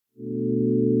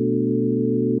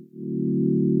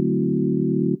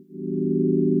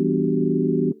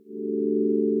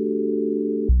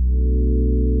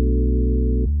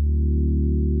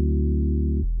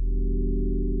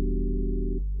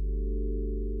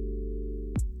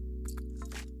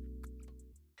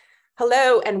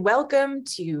Hello and welcome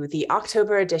to the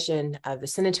October edition of the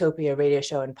Cinetopia radio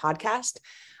show and podcast.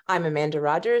 I'm Amanda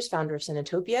Rogers, founder of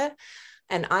Cinetopia,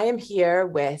 and I am here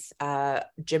with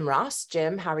Jim Ross.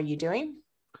 Jim, how are you doing?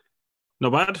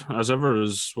 Not bad, as ever,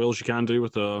 as well as you can do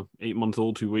with a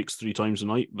 8-month-old who wakes 3 times a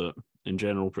night, but in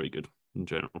general, pretty good.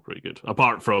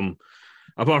 Apart from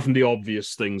the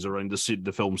obvious things around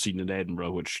the film scene in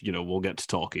Edinburgh, which, we'll get to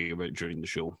talking about during the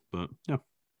show, but yeah.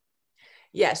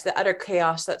 Yes, the utter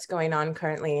chaos that's going on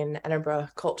currently in Edinburgh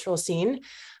cultural scene.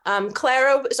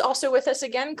 Clara is also with us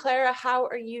again. Clara, how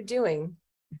are you doing?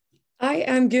 I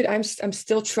am good. I'm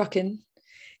still trucking,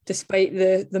 despite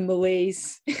the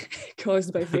malaise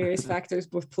caused by various factors,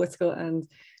 both political and,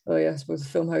 I suppose the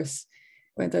film house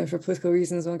went down for political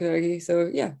reasons, one could argue.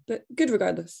 So yeah, but good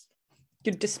regardless.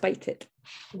 Good despite it.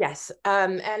 Yes,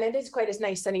 and it is quite a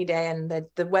nice sunny day, and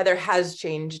the weather has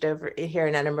changed over here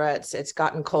in Edinburgh. It's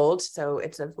gotten cold, so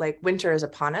it's like winter is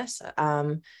upon us,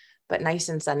 but nice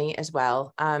and sunny as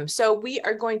well. So we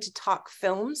are going to talk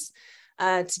films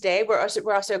today. We're also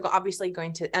obviously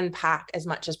going to unpack as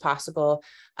much as possible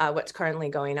what's currently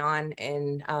going on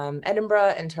in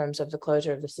Edinburgh in terms of the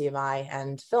closure of the CMI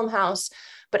and Film House.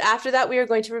 But after that, we are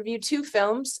going to review 2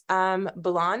 films,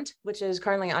 Blonde, which is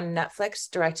currently on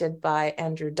Netflix, directed by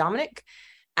Andrew Dominik,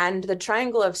 and The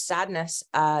Triangle of Sadness,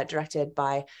 directed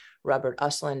by Robert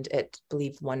Ostlund. It, I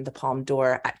believe, won the Palme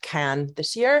d'Or at Cannes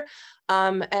this year.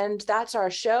 And that's our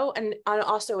show. And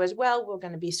also as well, we're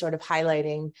going to be sort of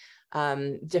highlighting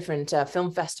different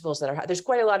film festivals there's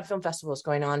quite a lot of film festivals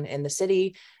going on in the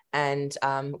city, and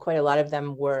quite a lot of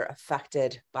them were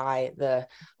affected by the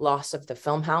loss of the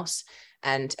Film House.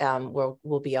 And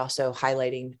we'll be also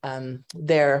highlighting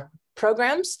their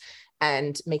programs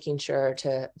and making sure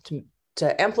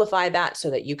to amplify that so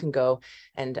that you can go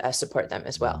and support them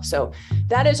as well. So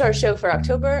that is our show for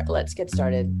October. Let's get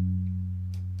started.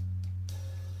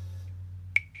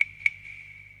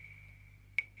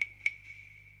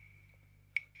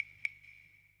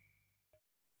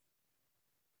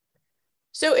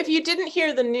 So if you didn't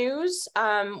hear the news,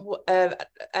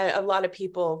 a lot of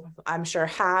people, I'm sure,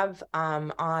 have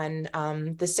on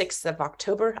the 6th of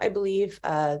October, I believe,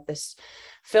 this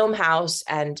Film House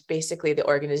and basically the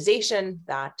organization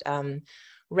that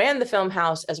ran the Film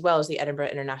House, as well as the Edinburgh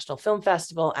International Film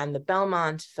Festival and the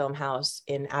Belmont Film House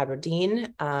in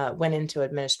Aberdeen, went into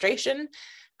administration,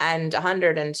 and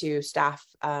 102 staff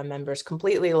members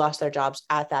completely lost their jobs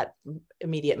at that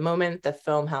immediate moment. The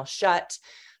Film House shut.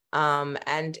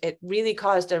 And it really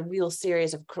caused a real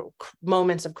series of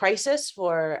moments of crisis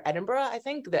for Edinburgh, I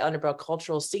think, the Edinburgh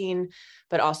cultural scene,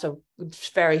 but also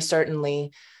very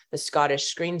certainly the Scottish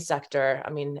screen sector. I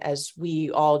mean, as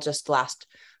we all just last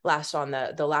on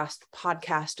the last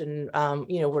podcast, and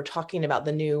we're talking about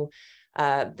the new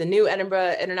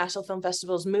Edinburgh International Film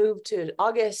Festival's move to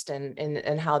August,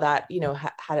 and how that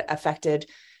had affected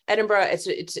Edinburgh.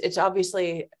 It's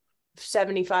obviously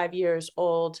 75 years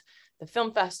old. The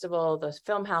film festival, the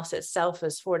Film House itself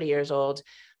is 40 years old.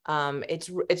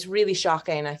 It's really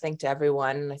shocking, I think, to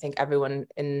everyone. I think everyone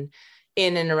in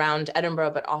and around Edinburgh,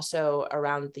 but also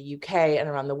around the UK and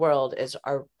around the world is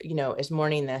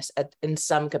mourning this in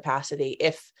some capacity,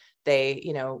 if they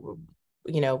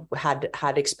had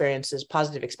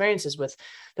positive experiences with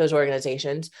those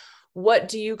organizations. What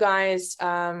do you guys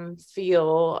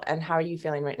feel, and how are you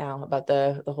feeling right now about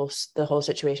the whole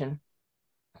situation?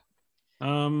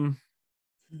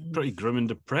 Pretty grim and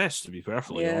depressed, to be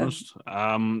perfectly honest.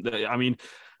 I mean,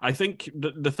 I think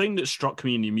the thing that struck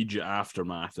me in the immediate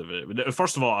aftermath of it,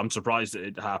 first of all, I'm surprised that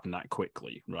it happened that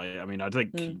quickly, right? I mean, I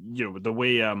think with the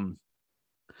way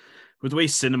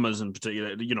cinemas in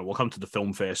particular, we'll come to the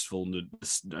film festival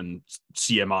and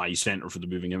CMI, Centre for the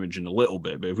Moving Image, in a little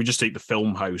bit, but if we just take the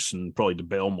Film House and probably the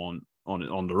Belmont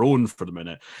on their own for the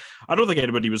minute, I don't think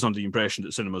anybody was under the impression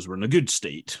that cinemas were in a good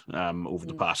state over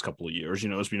the past couple of years.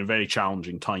 It's been a very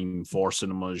challenging time for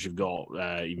cinemas. You've got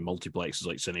even multiplexes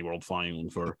like Cineworld filing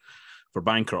for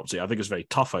bankruptcy. I think it's very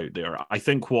tough out there. I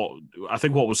think what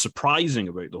was surprising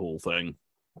about the whole thing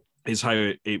is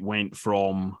how it went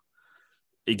from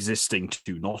existing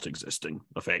to not existing,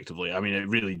 effectively. I mean, it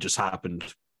really just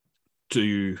happened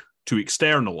to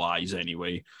externalize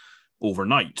anyway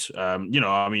overnight. I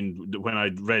mean, when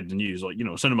I read the news,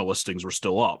 cinema listings were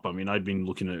still up. I mean, I'd been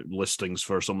looking at listings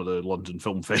for some of the London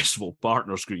Film Festival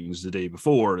partner screenings the day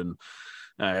before, and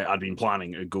I'd been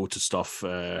planning to go to stuff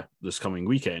this coming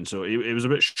weekend. So it was a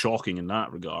bit shocking in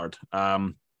that regard.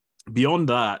 Beyond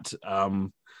that,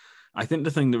 I think the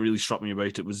thing that really struck me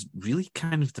about it was really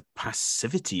kind of the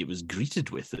passivity it was greeted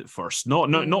with at first.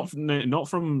 Not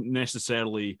from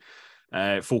necessarily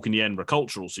folk in the Edinburgh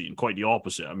cultural scene. Quite the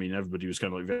opposite. I mean, everybody was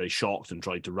kind of like very shocked and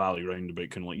tried to rally around about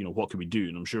kind of like, what can we do?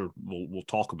 And I'm sure we'll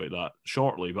talk about that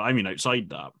shortly. But I mean, outside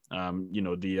that,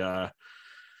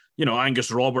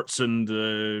 Angus Robertson,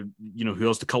 who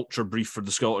has the culture brief for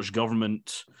the Scottish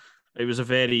government, it was a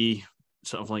very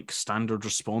sort of like standard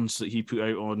response that he put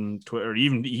out on Twitter. He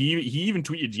even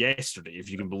tweeted yesterday,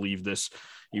 if you can believe this.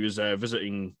 He was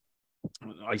visiting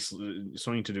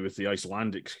something to do with the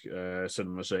Icelandic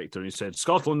cinema sector. And he said,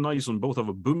 Scotland and Iceland both have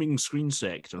a booming screen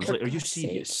sector. And I was like, are you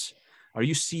serious? Are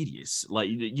you serious? Like,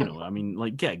 I mean,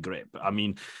 like, get a grip. I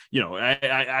mean,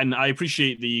 I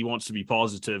appreciate that he wants to be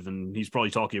positive, and he's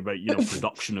probably talking about,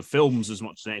 production of films as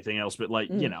much as anything else. But like,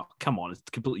 come on, it's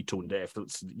completely tone deaf.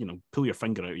 It's, pull your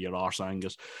finger out of your arse,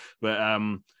 Angus. But,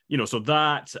 so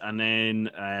that, and then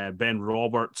Ben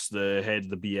Roberts, the head of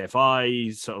the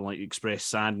BFI, sort of like expressed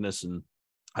sadness and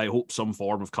I hope some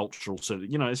form of cultural. So,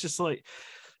 it's just like,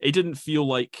 it didn't feel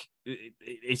like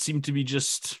it seemed to be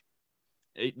just,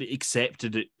 it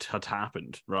accepted it had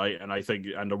happened, right? And I think,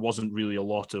 and there wasn't really a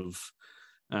lot of,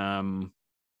 I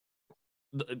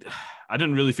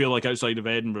didn't really feel like outside of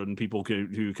Edinburgh and people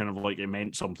who kind of like it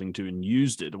meant something to and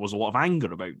used it, there was a lot of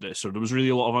anger about this, or there was really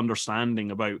a lot of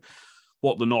understanding about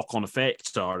what the knock-on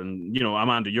effects are. And,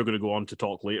 Amanda, you're going to go on to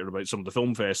talk later about some of the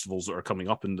film festivals that are coming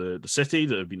up in the city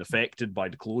that have been affected by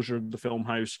the closure of the film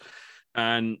house.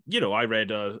 And, I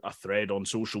read a thread on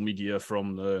social media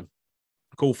from the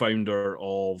co-founder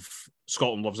of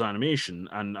Scotland Loves Animation,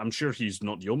 and I'm sure he's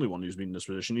not the only one who's been in this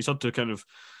position. He's had to kind of,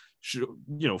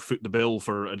 foot the bill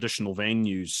for additional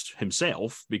venues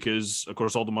himself because, of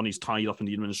course, all the money's tied up in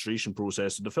the administration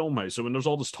process of the film house. So when there's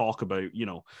all this talk about,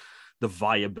 the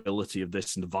viability of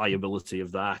this and the viability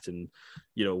of that, and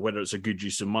whether it's a good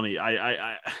use of money,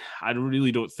 I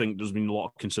really don't think there's been a lot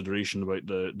of consideration about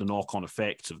the knock-on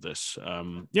effects of this.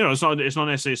 It's not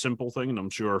necessarily a simple thing, and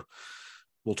I'm sure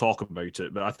we'll talk about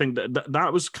it, but I think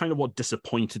that was kind of what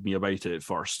disappointed me about it at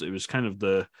first. It was kind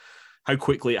of how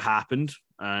quickly it happened,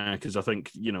 because I think,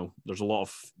 there's a lot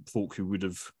of folk who would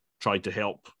have tried to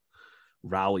help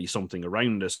rally something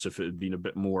around this if it had been a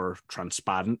bit more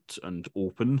transparent and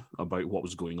open about what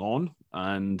was going on.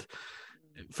 And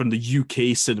from the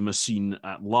UK cinema scene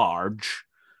at large,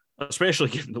 especially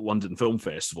given the London Film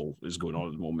Festival is going on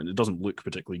at the moment, it doesn't look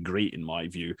particularly great in my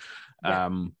view. Yeah.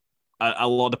 A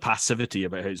lot of passivity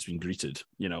about how it's been greeted.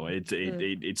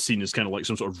 It's seen as kind of like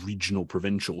some sort of regional,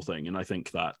 provincial thing, and I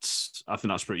think that's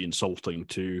pretty insulting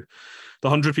to the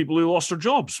 100 people who lost their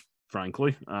jobs.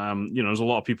 Frankly, there's a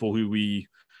lot of people who we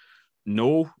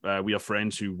know. We have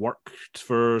friends who worked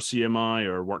for CMI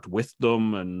or worked with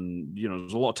them, and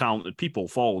there's a lot of talented people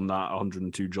following that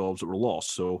 102 jobs that were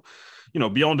lost. So,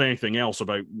 beyond anything else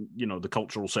about the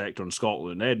cultural sector in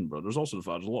Scotland and Edinburgh, there's also the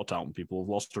fact there's a lot of talented people who've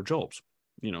lost their jobs.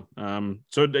 I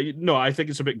think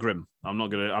it's a bit grim. I'm not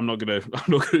gonna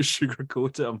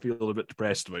sugarcoat it. I'm feeling a bit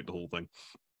depressed about the whole thing.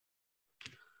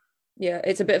 Yeah,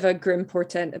 it's a bit of a grim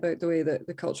portent about the way that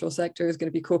the cultural sector is going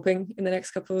to be coping in the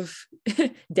next couple of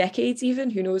decades even.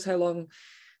 Who knows how long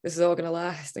this is all going to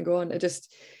last and go on.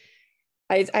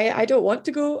 I don't want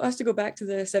us to go back to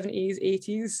the 70s,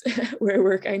 80s, where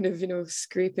we're kind of,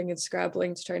 scraping and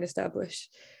scrabbling to try and establish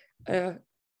a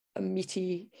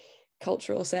meaty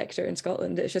cultural sector in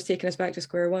Scotland. It's just taken us back to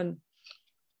square one.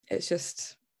 It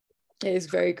is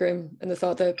very grim. And the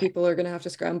thought that people are going to have to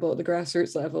scramble at the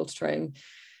grassroots level to try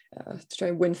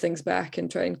and win things back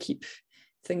and try and keep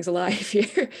things alive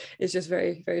here is just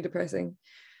very, very depressing.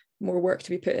 More work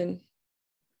to be put in.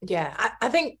 Yeah, I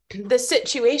think the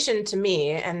situation to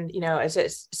me, and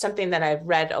it's something that I've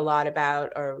read a lot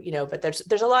about, or but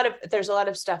there's a lot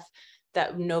of stuff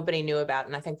that nobody knew about,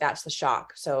 and I think that's the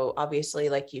shock. So obviously,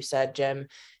 like you said, Jim,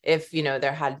 if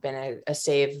there had been a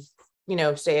save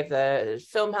the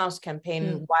film house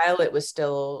campaign while it was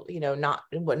still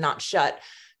not shut,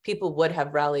 people would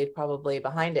have rallied probably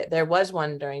behind it. There was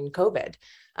one during COVID.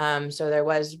 So there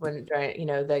was one during,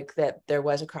 that there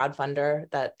was a crowdfunder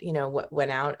that,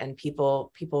 went out and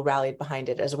people rallied behind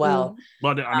it as well.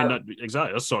 Well, I mean,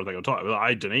 exactly. That's the sort of thing I'm talking about.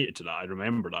 I donated to that. I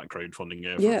remember that crowdfunding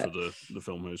effort for the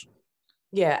film house.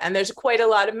 Yeah. And there's quite a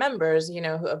lot of members,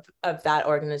 of that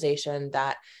organization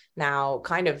that now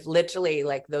kind of literally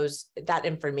like that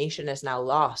information is now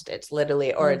lost. It's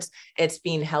literally, or it's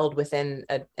being held within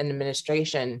an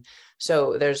administration.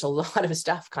 So there's a lot of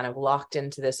stuff kind of locked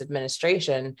into this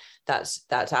administration. That's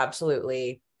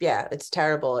absolutely, it's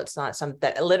terrible. It's not something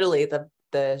that literally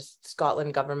the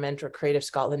Scotland government or Creative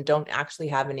Scotland don't actually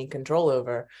have any control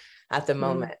over at the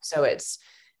moment. So it's,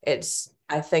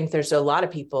 I think there's a lot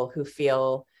of people who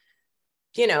feel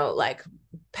like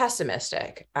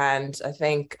pessimistic. And I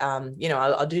think,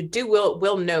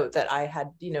 will note that I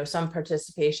had, some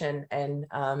participation in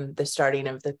the starting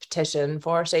of the petition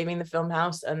for saving the film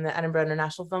house and the Edinburgh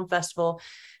International Film Festival.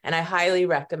 And I highly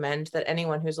recommend that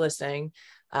anyone who's listening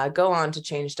go on to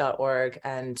change.org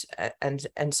and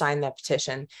sign that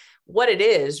petition. What it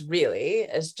is really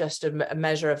is just a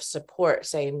measure of support,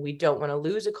 saying we don't want to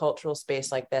lose a cultural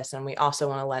space like this, and we also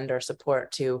want to lend our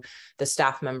support to the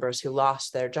staff members who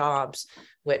lost their jobs,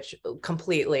 which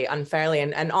completely unfairly,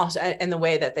 and also in the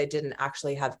way that they didn't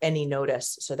actually have any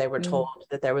notice. So they were told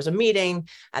that there was a meeting,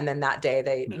 and then that day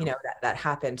they, that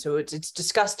happened. So it's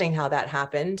disgusting how that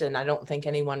happened, and I don't think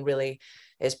anyone really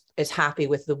is happy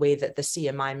with the way that the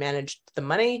CMI managed the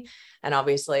money. And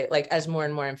obviously, like, as more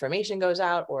and more information goes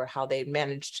out, or how they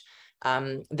managed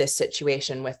this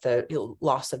situation with the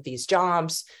loss of these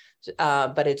jobs,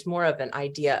 but it's more of an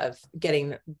idea of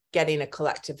getting a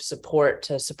collective support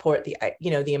to support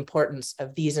the importance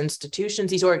of these institutions,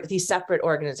 these separate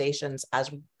organizations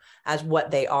as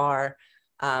what they are,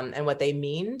 and what they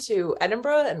mean to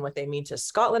Edinburgh, and what they mean to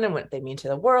Scotland, and what they mean to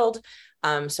the world.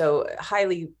 So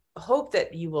highly hope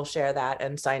that you will share that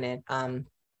and sign it. And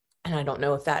I don't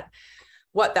know what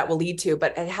that will lead to,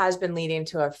 but it has been leading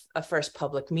to a first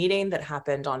public meeting that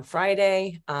happened on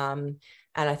Friday. And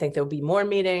I think there'll be more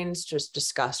meetings, just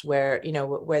discuss where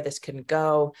this can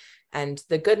go. And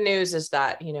the good news is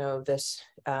that, this,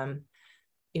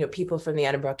 people from the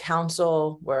Edinburgh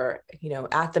Council were,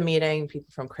 at the meeting,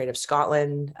 people from Creative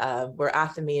Scotland were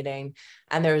at the meeting,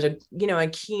 and there was a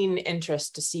keen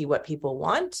interest to see what people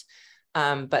want.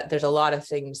 But there's a lot of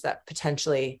things that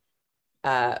potentially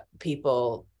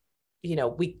people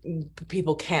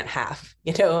can't have,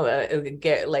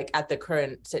 get like at the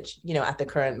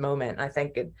current moment. I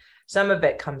think some of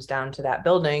it comes down to that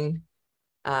building,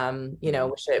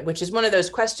 which is one of those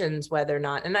questions, whether or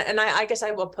not, and I guess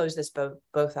I will pose this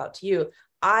both out to you.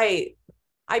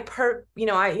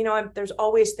 There's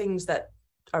always things that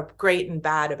are great and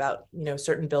bad about,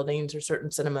 certain buildings or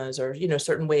certain cinemas, or,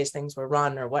 certain ways things were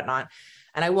run or whatnot.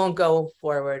 And I won't go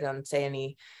forward and say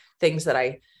any things that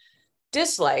I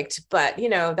disliked, but,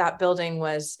 that building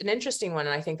was an interesting one.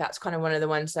 And I think that's kind of one of the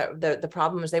ones that the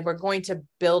problem is they were going to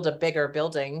build a bigger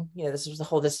building. This was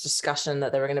this discussion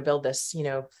that they were going to build this,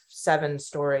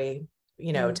 7-story,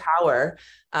 tower,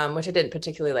 which I didn't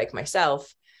particularly like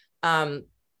myself.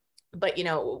 But,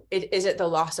 is it the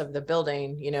loss of the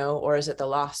building, or is it the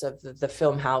loss of the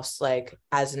film house, like,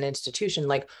 as an institution?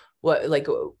 Like,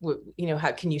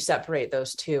 how can you separate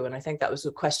those two? And I think that was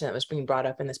a question that was being brought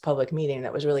up in this public meeting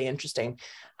that was really interesting.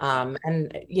 I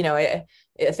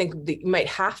think you might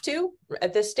have to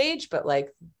at this stage, but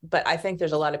I think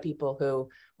there's a lot of people who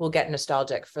will get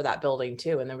nostalgic for that building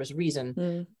too. And there was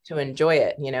reason to enjoy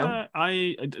it,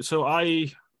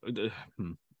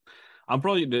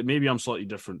 I'm slightly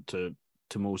different to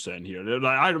Mosa in here.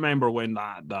 I remember when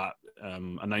that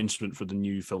announcement for the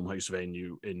new Filmhouse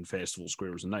venue in Festival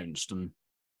Square was announced, and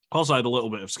also I had a little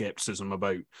bit of skepticism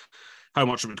about how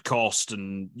much it would cost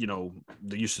and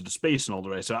the use of the space and all the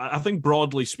rest. So I think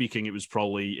broadly speaking, it was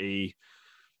probably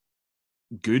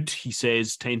a good, he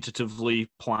says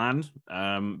tentatively, plan,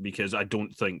 because I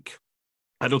don't think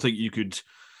you could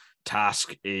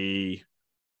task a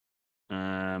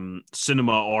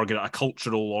a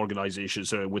cultural organization,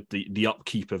 so with the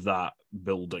upkeep of that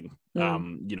building,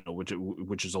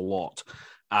 which is a lot.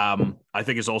 I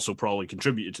think it's also probably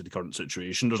contributed to the current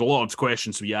situation. There's a lot of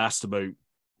questions to be asked about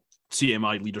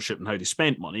CMI leadership and how they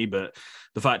spent money, but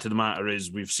the fact of the matter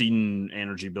is we've seen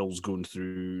energy bills going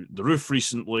through the roof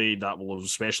recently. That will have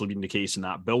especially been the case in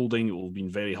that building. It will have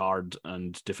been very hard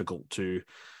and difficult to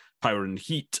power and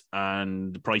heat,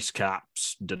 and the price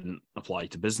caps didn't apply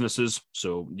to businesses.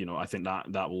 So, I think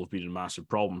that will have been a massive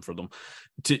problem for them.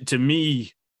 To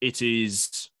me, it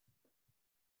is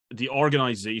the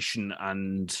organization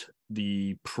and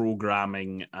the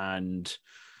programming and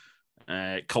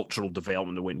cultural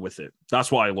development that went with it.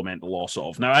 That's what I lament the loss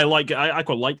of. Now, I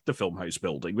quite like the Filmhouse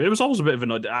building, but it was always a bit of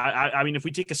an... I mean, if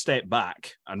we take a step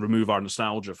back and remove our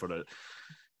nostalgia for it,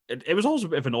 it was always a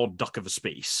bit of an odd duck of a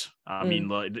space. I mean,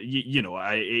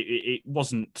 it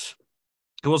wasn't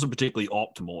particularly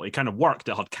optimal. It kind of worked.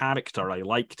 It had character. I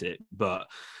liked it. But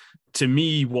to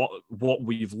me, what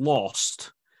we've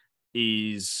lost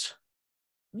is,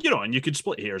 and you could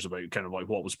split hairs about kind of like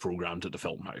what was programmed at the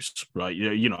Filmhouse, right?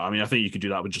 I mean, I think you could do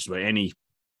that with just about any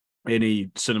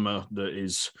cinema that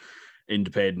is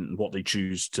independent and what they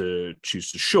choose to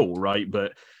show, right?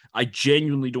 But I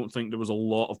genuinely don't think there was a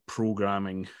lot of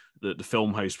programming that the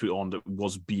Filmhouse put on that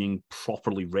was being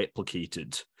properly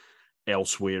replicated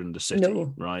elsewhere in the city,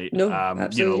 No. right? No, You know,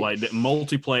 absolutely. like the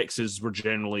multiplexes were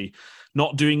generally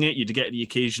not doing it. You'd get the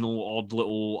occasional odd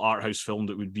little art house film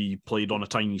that would be played on a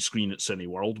tiny screen at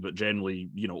Cineworld, but generally,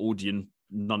 you know, Odeon,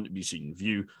 none to be seen.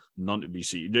 View, none to be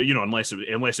seen. You know, unless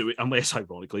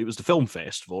ironically it was the film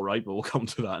festival, right? But we'll come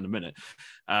to that in a minute.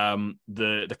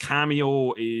 The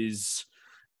Cameo is,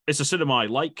 it's a cinema I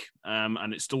like,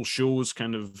 and it still shows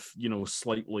kind of, you know,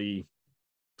 slightly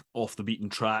off the beaten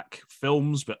track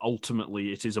films, but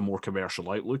ultimately it is a more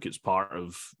commercial outlook. It's part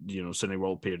of, you know,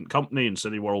 Cineworld parent company, and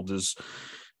Cineworld is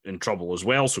in trouble as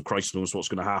well, so Christ knows what's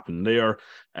going to happen there.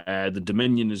 The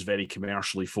Dominion is very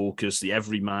commercially focused. The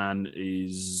Everyman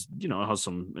is, you know, has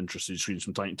some interesting screens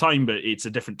from time to time, but it's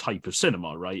a different type of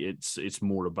cinema, right? It's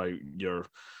more about your,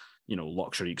 you know,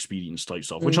 luxury experience type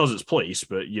stuff, which has its place,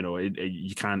 but you know,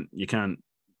 you can't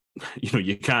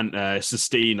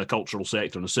sustain a cultural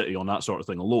sector in a city on that sort of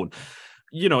thing alone.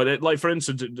 You know, like for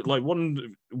instance, like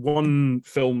one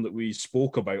film that we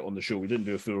spoke about on the show, we didn't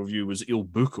do a full review, was Il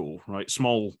Buco, right?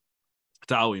 Small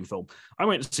Italian film. I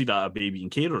went to see that at a baby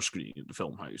and carer screening at the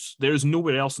film house. There's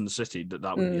nowhere else in the city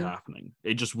that would be happening.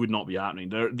 It just would not be happening.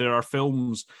 There are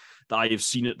films that I have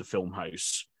seen at the film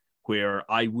house where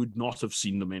I would not have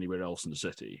seen them anywhere else in the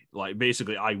city. Like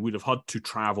basically, I would have had to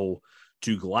travel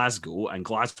to Glasgow and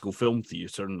Glasgow Film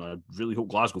Theatre, and I really hope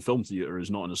Glasgow Film Theatre is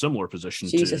not in a similar position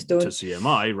to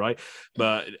CMI, right?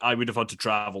 But I would have had to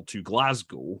travel to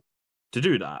Glasgow to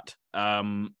do that.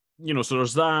 You know, so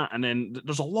there's that, and then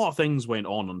there's a lot of things went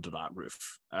on under that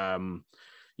roof.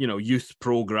 You know, youth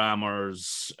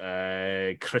programmers,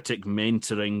 critic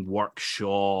mentoring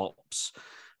workshops.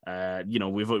 You know,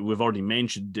 we've already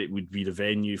mentioned it would be the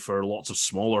venue for lots of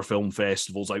smaller film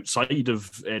festivals outside of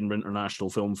Edinburgh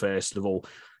International Film Festival.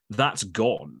 That's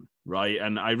gone, right?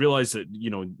 And I realize that,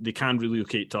 you know, they can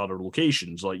relocate to other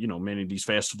locations, like, you know, many of these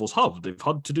festivals they've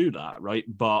had to do that, right?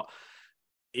 But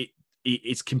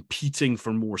it's competing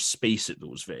for more space at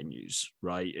those venues,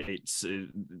 right? It's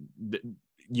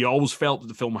you always felt that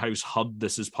the Film House had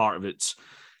this as part of its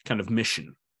kind of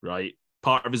mission, right?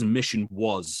 Part of his mission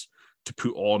was to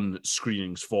put on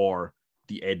screenings for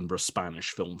the Edinburgh Spanish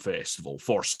Film Festival,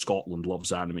 for Scotland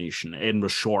Loves Animation, Edinburgh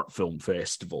Short Film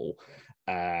Festival,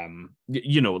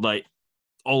 you know, like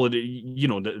all of the, you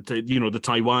know, the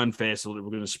Taiwan Festival that we're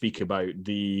going to speak about,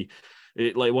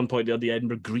 like at one point they had the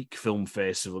Edinburgh Greek Film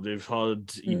Festival, they've had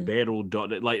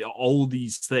Ibero, like all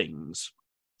these things.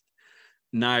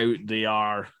 Now they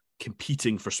are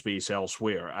competing for space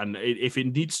elsewhere, and if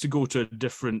it needs to go to a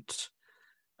different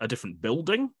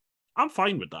building, I'm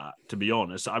fine with that, to be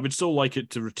honest. I would still like it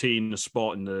to retain a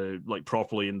spot in the, like,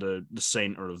 properly in the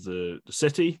center of the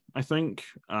city, I think.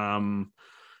 And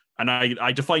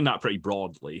I define that pretty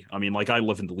broadly. I mean, like, I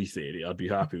live in the Leith area. I'd be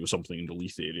happy with something in the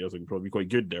Leith area. I think it'd probably be quite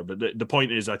good there. But the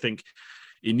point is, I think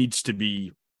it needs to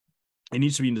be in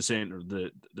the center of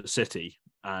the city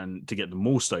and to get the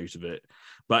most out of it.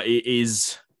 But it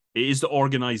is the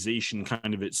organization,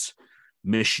 kind of its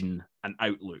mission and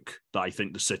outlook, that I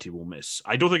think the city will miss.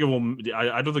 I don't think it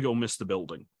will miss the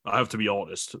building. I have to be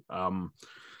honest.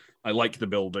 I like the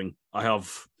building. I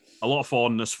have a lot of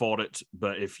fondness for it,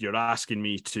 but if you're asking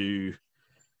me to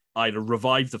either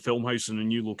revive the film house in a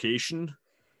new location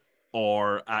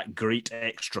or at great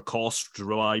extra cost to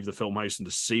revive the film house in the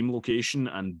same location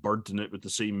and burden it with the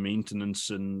same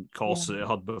maintenance and costs that it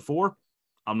had before,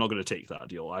 I'm not going to take that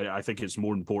deal. I think it's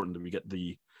more important that we get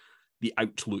the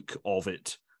outlook of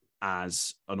it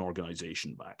as an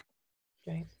organization back.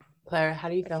 Right. Claire, how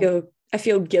do you feel? I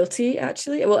feel guilty,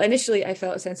 actually. Well, initially I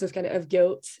felt a sense of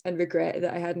guilt and regret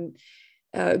that I hadn't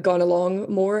gone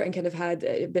along more and kind of had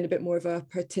been a bit more of a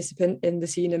participant in the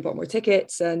scene and bought more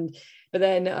tickets. But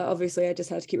then obviously I just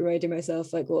had to keep reminding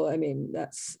myself, like, well, I mean,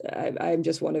 I'm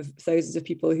just one of thousands of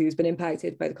people who's been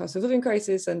impacted by the cost of living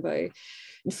crisis and by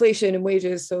inflation and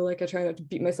wages. So like, I try not to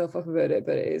beat myself up about it,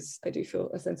 but I do feel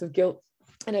a sense of guilt.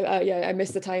 And I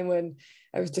missed the time when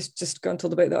I was just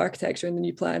disgruntled about the architecture and the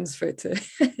new plans for it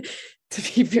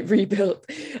to be rebuilt.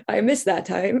 I missed that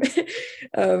time.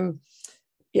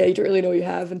 You don't really know you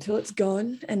have until it's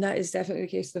gone, and that is definitely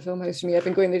the case of the film house for me. I've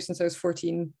been going there since I was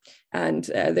 14, and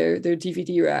their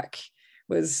DVD rack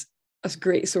was a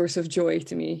great source of joy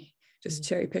to me, just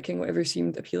cherry picking whatever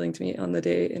seemed appealing to me on the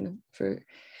day.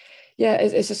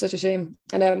 It's just such a shame.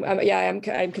 And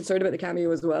I'm concerned about the Cameo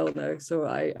as well now. So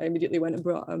I immediately went and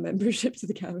brought a membership to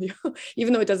the Cameo,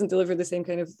 even though it doesn't deliver the same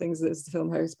kind of things as the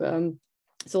film house. But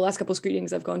so the last couple of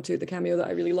screenings I've gone to the Cameo that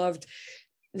I really loved,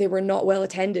 they were not well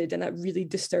attended, and that really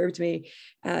disturbed me.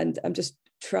 And I'm just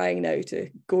trying now to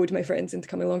goad my friends into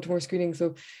coming along to more screenings.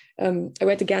 So I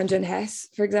went to Ganja and Hess,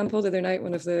 for example, the other night,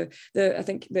 one of I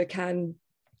think the Cannes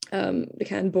The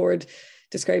Cannes board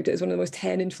described it as one of the most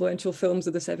 10 influential films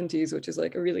of the 70s, which is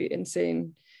like a really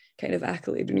insane kind of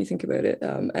accolade when you think about it.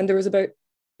 And there was about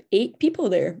 8 people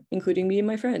there, including me and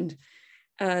my friend.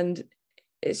 And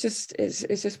it's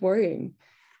just worrying.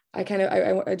 I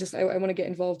want to get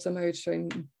involved somehow to try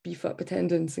and beef up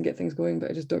attendance and get things going,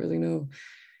 but I just don't really know.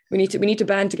 We need to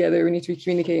band together. We need to be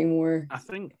communicating more. I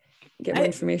think get more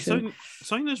information.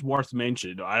 Something that's worth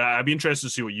mentioning. I'd be interested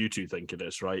to see what you two think of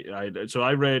this, right?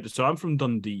 I'm from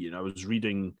Dundee, and I was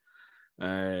reading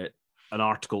an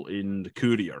article in the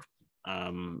Courier,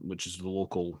 which is the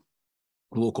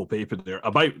local paper there,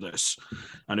 about this,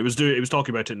 and it was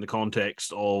talking about it in the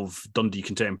context of Dundee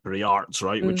Contemporary Arts,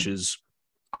 right? Which is,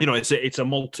 it's a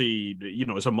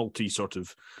multi sort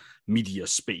of media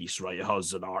space, right? It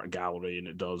has an art gallery, and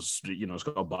it does, it's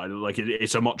got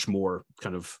it's a much more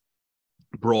kind of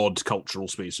broad cultural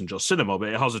space than just cinema, but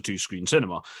it has a 2-screen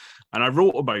cinema. And I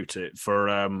wrote about it for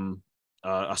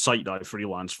a site that I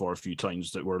freelanced for a few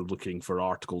times that were looking for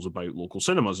articles about local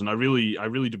cinemas. And I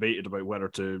really debated about whether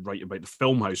to write about the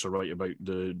Film House or write about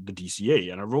the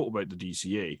DCA. And I wrote about the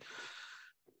DCA.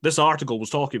 This article was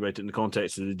talking about it in the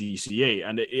context of the DCA,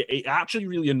 and it actually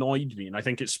really annoyed me. And I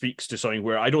think it speaks to something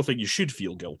where I don't think you should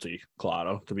feel guilty,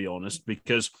 Clara, to be honest,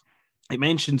 because it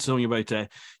mentioned something about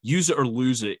use it or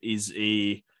lose it is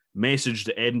a message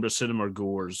that Edinburgh cinema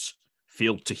goers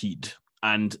failed to heed.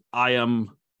 And I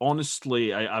am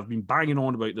honestly, I've been banging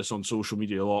on about this on social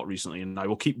media a lot recently, and I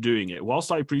will keep doing it.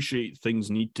 Whilst I appreciate things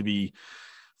need to be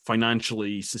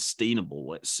financially sustainable,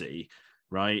 let's say,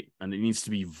 right? And it needs to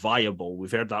be viable.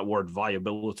 We've heard that word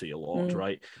viability a lot,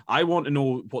 right? I want to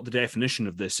know what the definition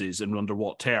of this is and under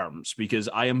what terms, because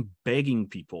I am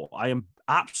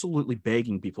absolutely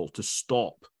begging people to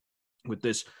stop with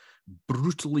this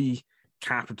brutally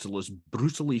capitalist,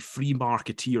 brutally free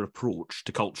marketeer approach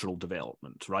to cultural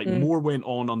development, right? More went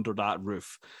on under that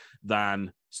roof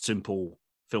than simple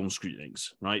film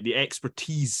screenings, right? The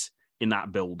expertise in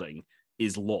that building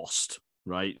is lost,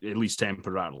 right? At least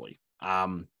temporarily.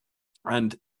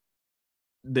 And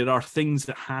there are things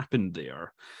that happen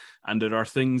there, and there are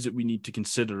things that we need to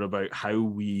consider about how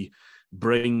we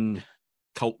bring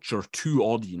culture to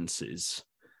audiences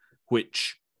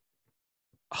which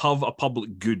have a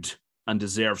public good and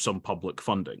deserve some public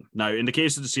funding. Now, in the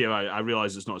case of the CMI, I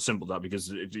realize it's not as simple as that,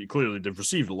 because clearly they've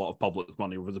received a lot of public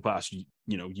money over the past,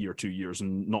 year, 2 years,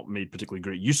 and not made particularly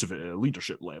great use of it at a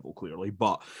leadership level, clearly.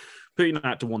 But putting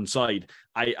that to one side,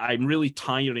 I'm really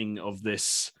tiring of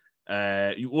this.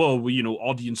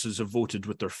 Audiences have voted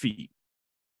with their feet.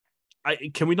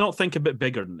 Can we not think a bit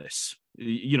bigger than this?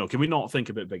 Can we not think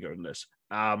a bit bigger than this?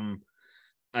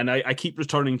 And I keep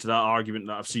returning to that argument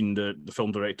that I've seen the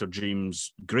film director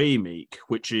James Gray make,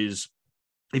 which is,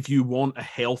 if you want a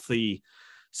healthy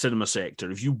cinema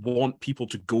sector, if you want people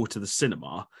to go to the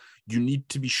cinema, you need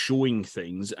to be showing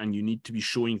things, and you need to be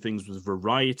showing things with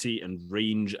variety and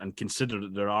range, and consider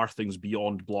that there are things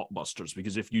beyond blockbusters.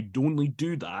 Because if you only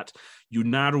do that, you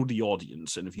narrow the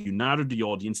audience. And if you narrow the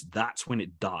audience, that's when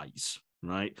it dies.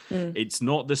 Right? It's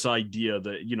not this idea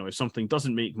that, if something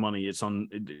doesn't make money,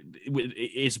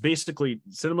 it's basically,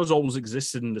 cinema's always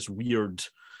existed in this weird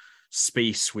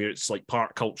space where it's like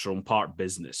part culture and part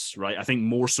business, right? I think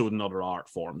more so than other art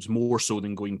forms, more so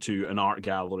than going to an art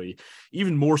gallery,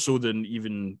 even more so than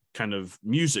even kind of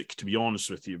music, to be honest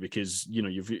with you, because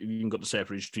you've even got the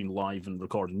separation between live and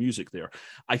recorded music there.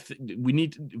 I think we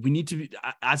need to be,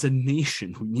 as a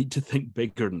nation, we need to think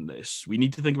bigger than this. We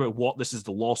need to think about what this is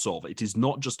the loss of. It is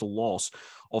not just a loss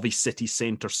of a city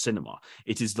centre cinema.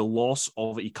 It is the loss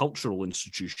of a cultural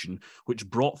institution which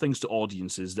brought things to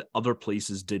audiences that other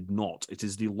places did not. It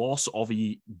is the loss of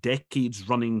a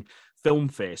decades-running film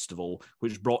festival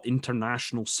which brought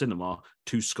international cinema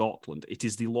to Scotland. It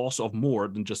is the loss of more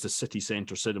than just a city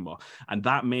centre cinema. And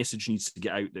that message needs to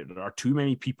get out there. There are too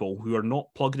many people who are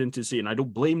not plugged into see, and I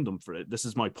don't blame them for it. This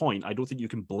is my point. I don't think you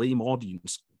can blame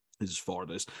audience for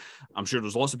this. I'm sure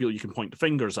there's lots of people you can point the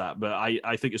fingers at, but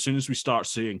I think as soon as we start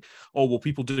saying, oh well,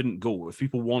 people didn't go, if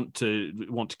people want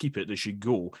to keep it, they should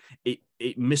go,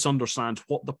 it misunderstands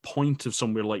what the point of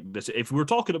somewhere like this. If we're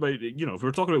talking about, if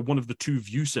we're talking about one of the 2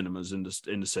 View cinemas in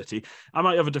the city, I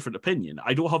might have a different opinion.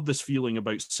 I don't have this feeling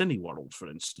about Cineworld, for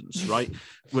instance, right?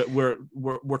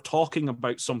 we're talking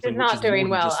about something not which is doing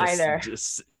well either.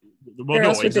 Where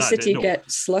else would the city get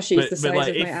slushies the size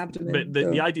of my abdomen?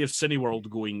 But the idea of Cineworld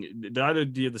the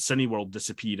idea of the Cineworld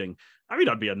disappearing I mean,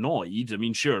 I'd be annoyed. I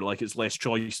mean, sure, like it's less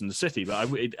choice in the city, but I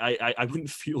wouldn't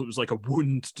feel it was like a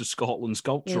wound to Scotland's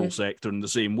cultural sector in the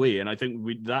same way. And I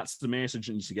think that's the message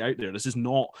that needs to get out there. This is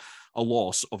not a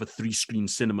loss of a 3-screen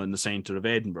cinema in the centre of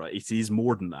Edinburgh. It is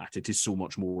more than that. It is so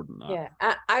much more than that.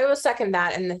 Yeah, I will second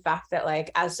that, in the fact that,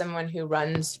 like, as someone who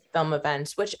runs film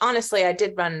events, which honestly I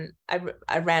did run,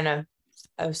 I ran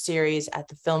a series at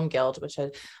the Film Guild, which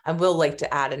I will like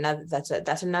to add another.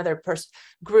 That's another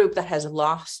group that has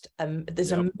lost.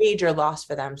 There's a major loss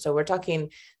for them. So we're talking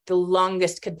the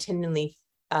longest continually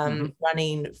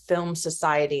running film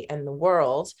society in the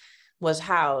world was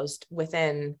housed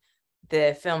within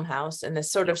the film house and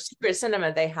this sort of secret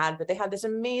cinema they had, but they had this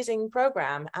amazing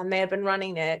program and they had been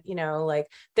running it, you know, like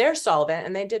they're solvent,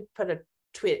 and they did put a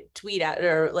tweet out,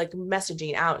 or like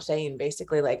messaging out saying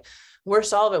basically like, we're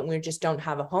solvent, we just don't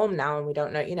have a home now and we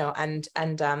don't know, you know, and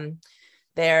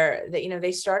you know,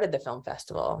 they started the film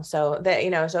festival, so that, you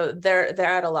know, so they're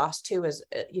at a loss too, as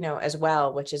you know, as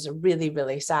well, which is really,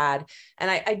 really sad.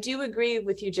 And I do agree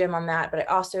with you, Jim, on that, but I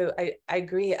also I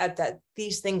agree that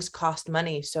these things cost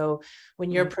money. So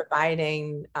when you're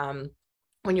providing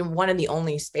when you're one of the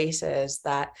only spaces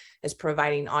that is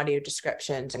providing audio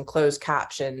descriptions and closed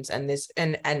captions and this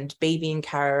and baby and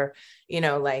care, you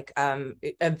know, like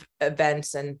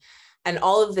events and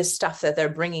all of this stuff that they're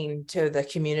bringing to the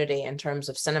community in terms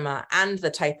of cinema and the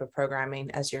type of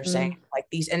programming, as you're saying, like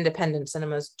these independent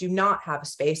cinemas do not have a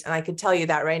space. And I could tell you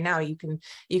that right now. You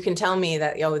can tell me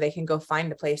that, you know, they can go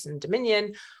find a place in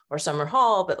Dominion or Summer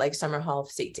Hall, but like Summer Hall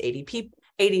seats 80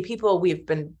 people. We've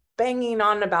been banging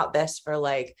on about this for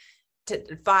like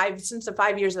since the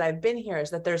 5 years that I've been here,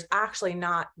 is that there's actually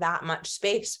not that much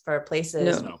space for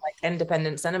places like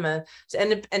independent cinema,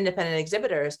 independent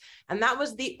exhibitors. And that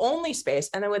was the only space.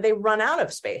 And then they run out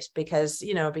of space because,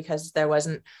 you know, because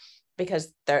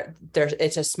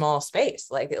it's a small space.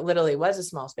 Like it literally was a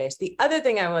small space. The other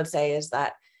thing I would say is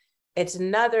that it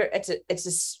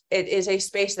is a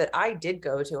space that I did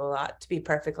go to a lot, to be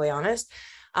perfectly honest.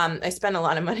 I spent a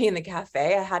lot of money in the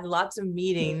cafe. I had lots of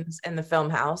meetings in the film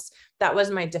house. That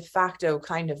was my de facto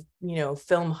kind of, you know,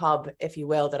 film hub, if you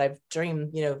will, that I've dreamed,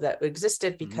 you know, that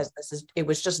existed, because it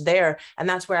was just there. And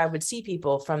that's where I would see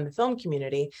people from the film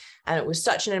community. And it was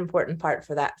such an important part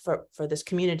for that, for this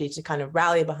community to kind of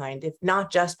rally behind, if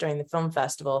not just during the film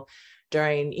festival,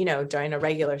 during a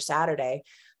regular Saturday.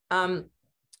 And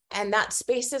that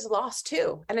space is lost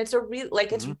too. And it's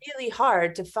it's really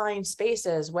hard to find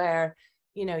spaces where,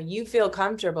 you know, you feel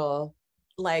comfortable,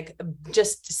 like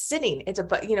just sitting. It's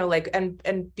you know, like,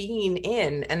 and being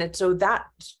in, and it's so that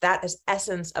is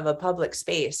essence of a public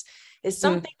space is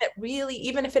something that really,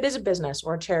 even if it is a business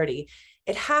or a charity,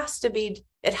 it has to be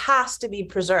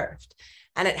preserved,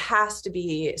 and it has to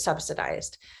be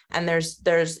subsidized. And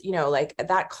there's, you know, like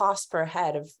that cost per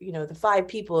head of, you know, the 5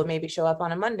 people who maybe show up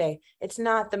on a Monday. It's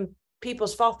not the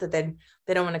people's fault that they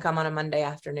don't want to come on a Monday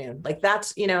afternoon. Like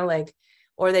that's, you know, like,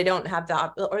 or they don't have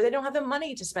the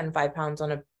money to spend £5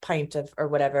 on a pint of or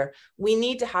whatever. We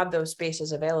need to have those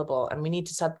spaces available, and we need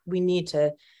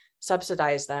to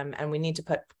subsidize them, and we need to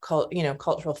put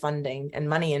cultural funding and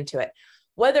money into it.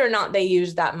 Whether or not they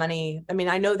use that money, I mean,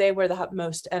 I know they were the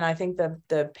most, and I think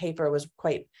the paper was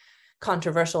quite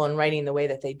controversial in writing the way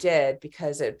that they did,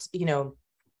 because it's, you know,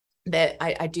 that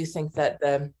I do think that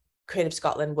the Creative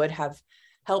Scotland would have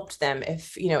helped them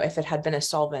if, you know, if it had been a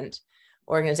solvent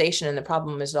organization. And the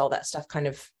problem is all that stuff kind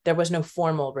of, there was no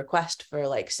formal request for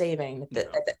like saving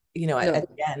at the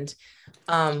end.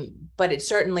 But it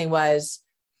certainly was,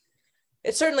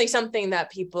 it's certainly something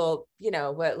that people, you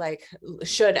know, like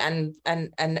should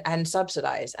and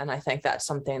subsidize. And I think that's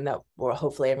something that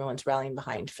hopefully everyone's rallying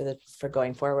behind for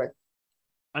going forward.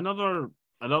 Another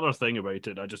thing about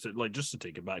it, I just to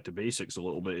take it back to basics a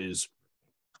little bit, is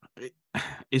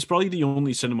it's probably the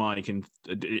only cinema I can,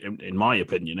 in my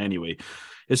opinion anyway,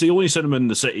 it's the only cinema in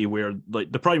the city where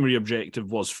like the primary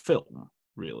objective was film,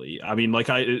 really. I mean,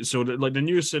 the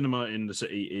newest cinema in the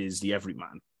city is the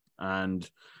Everyman, and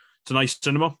it's a nice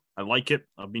cinema. I like it.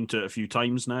 I've been to it a few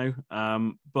times now.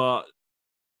 But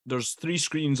there's 3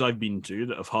 screens I've been to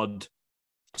that have had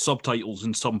subtitles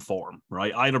in some form,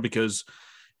 right? Either because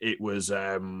it was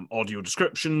audio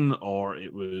description, or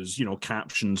it was, you know,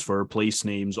 captions for place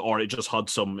names, or it just had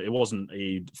it wasn't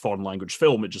a foreign language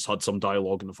film, it just had some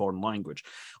dialogue in a foreign language.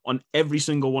 On every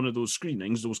single one of those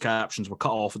screenings, those captions were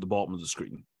cut off at the bottom of the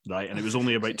screen, right? And it was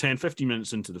only about 10-15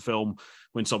 minutes into the film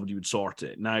when somebody would sort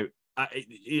it. Now,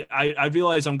 I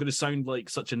realize I'm going to sound like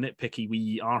such a nitpicky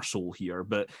wee arsehole here,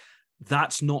 but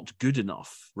that's not good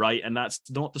enough, right? And that's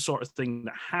not the sort of thing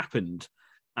that happened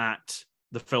at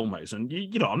the film house, and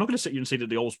you know, I'm not going to sit here and say that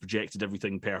they always projected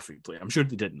everything perfectly. I'm sure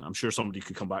they didn't. I'm sure somebody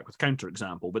could come back with a counter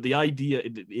example, but the idea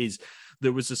is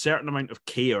there was a certain amount of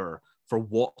care for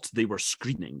what they were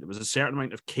screening. There was a certain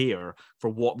amount of care for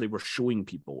what they were showing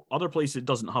people. Other places it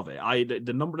doesn't have it.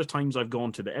 The number of times I've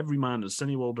gone to the Everyman or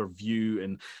Cineworld or View,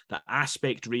 and the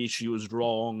aspect ratio is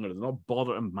wrong, or they're not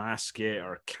bothered to mask it,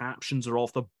 or captions are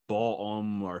off the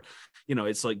bottom, or you know,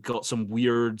 it's like got some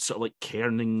weird sort of like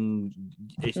kerning.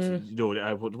 You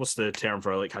know, what's the term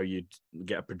for like how you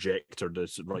get a projector the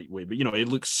right way? But you know, it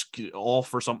looks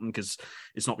off or something because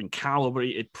it's not been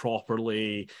calibrated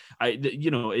properly.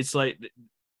 You know, it's like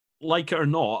it or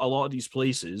not, a lot of these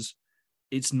places,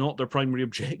 it's not their primary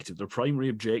objective. Their primary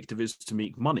objective is to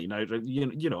make money. Now,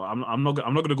 you know, I'm not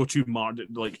going to go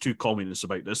too communist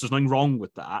about this. There's nothing wrong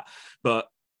with that, but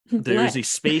there is a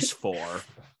space for,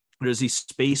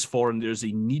 and there's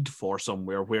a need for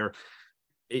somewhere where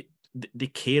they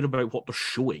care about what they're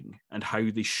showing and how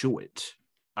they show it.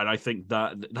 And I think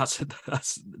that's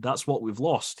what we've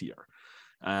lost here.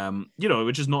 You know,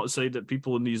 which is not to say that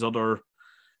people in these other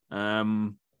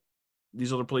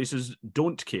places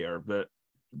don't care, but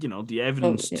you know, the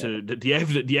evidence the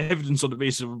evidence on the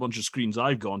basis of a bunch of screens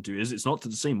I've gone to is it's not to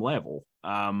the same level.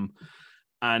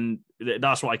 And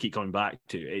that's what I keep coming back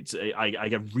to. It's I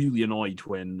get really annoyed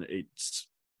when it's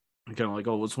kind of like,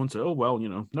 oh, let's want to, oh well, you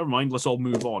know, never mind, let's all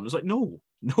move on. It's like, no,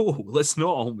 let's not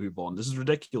all move on. This is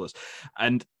ridiculous.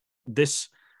 And this,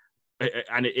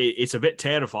 and it's a bit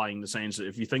terrifying in the sense that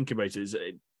if you think about it, is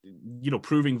you know,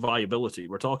 proving viability.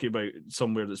 We're talking about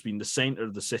somewhere that's been the center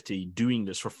of the city doing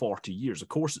this for 40 years. Of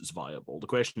course it's viable. The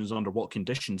question is, under what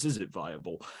conditions is it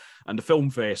viable? And the film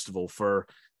festival for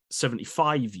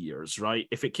 75 years, right?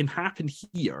 If it can happen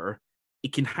here,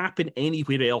 it can happen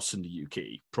anywhere else in the UK.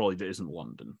 Probably that isn't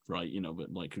London, right? You know,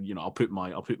 but like, you know, I'll put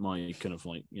my kind of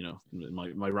like, you know,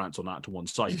 my rants on that to one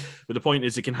side. But the point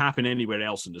is, it can happen anywhere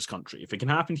else in this country. If it can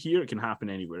happen here, it can happen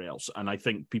anywhere else. And I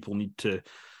think people need to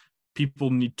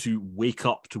wake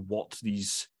up to what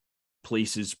these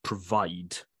places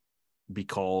provide,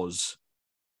 because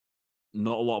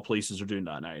not a lot of places are doing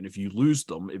that now. And if you lose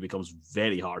them, it becomes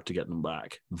very hard to get them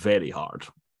back. Very hard.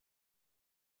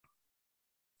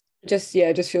 It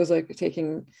just feels like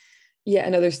taking yet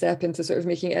another step into sort of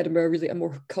making Edinburgh really a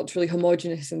more culturally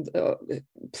homogenous and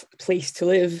place to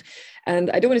live. And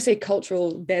I don't want to say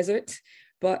cultural desert,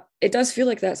 but it does feel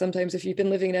like that sometimes. If you've been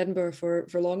living in Edinburgh for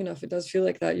long enough, it does feel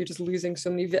like that. You're just losing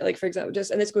so many, like, for example,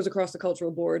 and this goes across the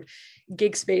cultural board,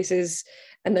 gig spaces,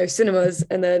 and now cinemas,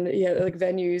 and then like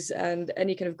venues and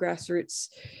any kind of grassroots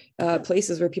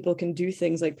places where people can do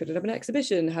things like put up an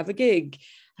exhibition, have a gig,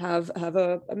 have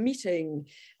a meeting,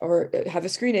 or have a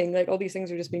screening. Like, all these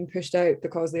things are just being pushed out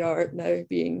because they are now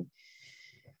being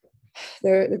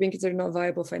considered not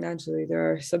viable financially.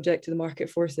 They're subject to the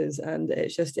market forces, and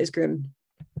it's grim.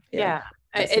 Yeah.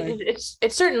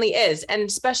 It certainly is, and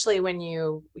especially when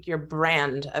your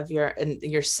brand of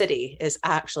your city is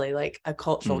actually like a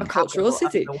cultural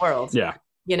city of the world. Yeah,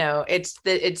 you know,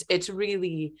 it's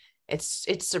really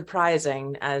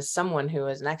surprising as someone who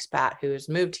is an expat who's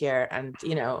moved here, and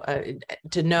you know,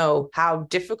 to know how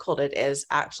difficult it is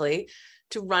actually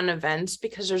to run events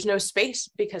because there's no space,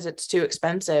 because it's too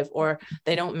expensive, or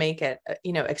they don't make it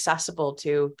accessible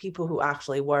to people who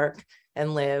actually work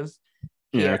and live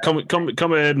here. Yeah, come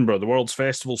to Edinburgh, the world's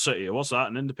festival city. What's that?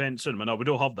 An independent cinema? No, we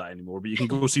don't have that anymore, but you can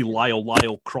go see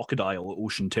Lyle Crocodile at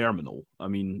Ocean Terminal. I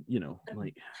mean, you know,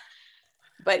 like.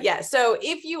 But yeah, so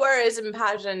if you are as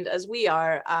impassioned as we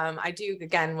are, I do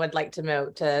again would like to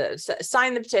note to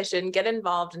sign the petition, get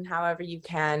involved in however you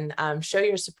can, show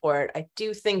your support. I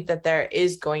do think that there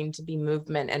is going to be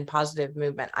movement and positive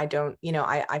movement. I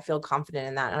feel confident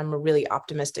in that, and I'm a really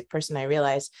optimistic person, I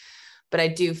realize, but I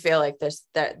do feel like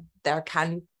that there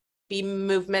can be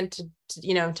movement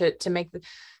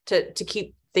to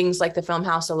keep things like the Film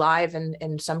House alive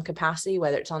in some capacity,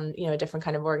 whether it's on, a different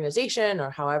kind of organization or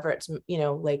however it's,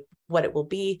 like what it will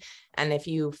be. And if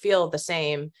you feel the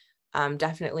same,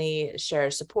 definitely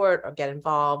share support or get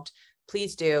involved.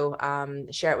 Please do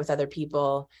share it with other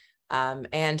people.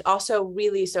 And also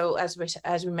really, so as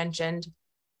we mentioned,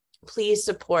 please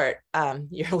support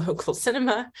your local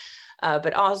cinema,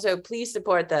 but also please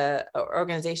support the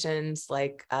organizations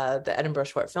like the Edinburgh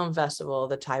Short Film Festival,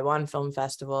 the Taiwan Film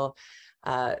Festival,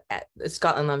 at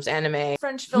Scotland Loves Anime,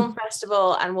 French Film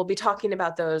Festival, and we'll be talking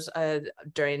about those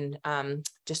during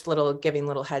just giving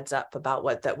little heads up about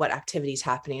what activities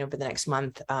happening over the next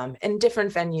month in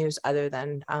different venues other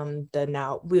than the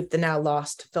now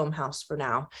lost Film House for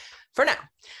now.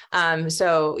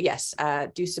 So yes,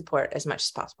 do support as much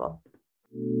as possible.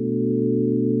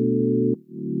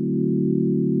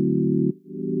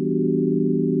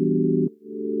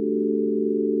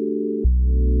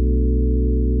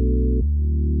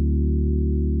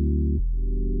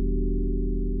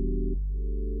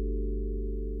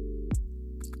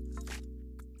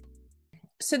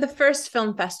 So the first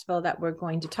film festival that we're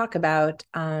going to talk about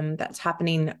that's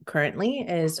happening currently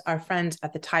is our friends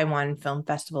at the Taiwan Film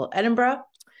Festival, Edinburgh,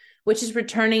 which is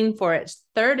returning for its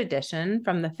third edition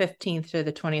from the 15th to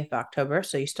the 20th of October.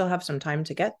 So you still have some time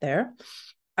to get there.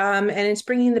 And it's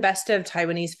bringing the best of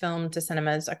Taiwanese film to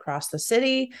cinemas across the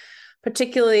city.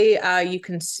 Particularly, you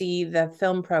can see the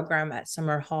film program at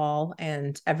Summer Hall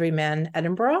and Everyman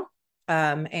Edinburgh.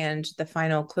 And the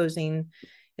final closing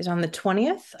is on the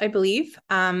 20th, I believe.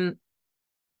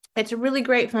 It's a really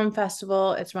great film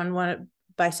festival. It's run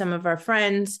by some of our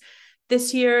friends.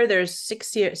 This year, there's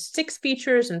six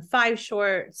features and 5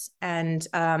 shorts, and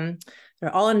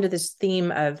they're all under this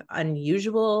theme of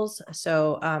unusuals.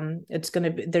 So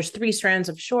there's 3 strands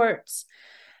of shorts,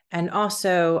 and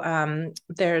also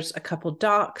there's a couple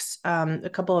docs.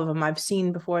 A couple of them I've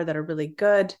seen before that are really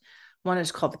good. One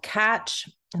is called The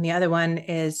Catch, and the other one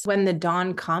is When the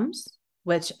Dawn Comes,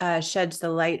 which sheds the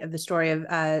light of the story of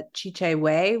Chi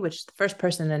Wei, which is the first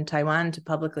person in Taiwan to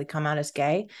publicly come out as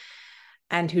gay,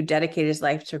 and who dedicated his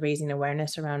life to raising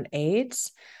awareness around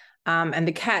AIDS. And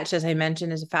The Catch, as I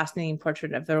mentioned, is a fascinating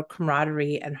portrait of the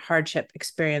camaraderie and hardship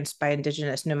experienced by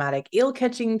indigenous nomadic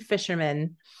eel-catching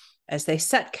fishermen as they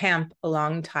set camp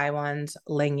along Taiwan's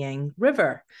Lingyang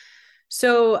River.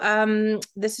 So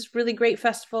this is really great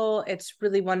festival. It's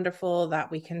really wonderful that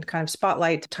we can kind of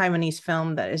spotlight Taiwanese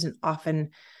film that isn't often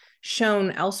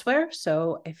shown elsewhere.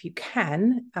 So if you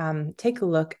can, take a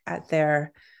look at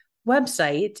their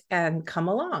website and come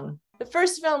along. The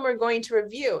first film we're going to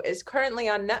review is currently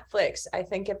on Netflix. I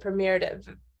think it premiered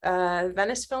at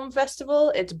Venice Film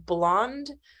Festival. It's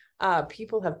Blonde.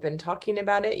 People have been talking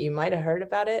about it. You might have heard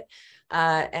about it.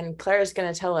 And Claire is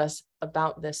going to tell us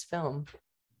about this film.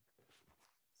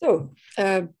 So,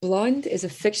 Blonde is a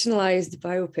fictionalized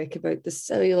biopic about the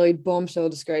celluloid bombshell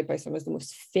described by some of the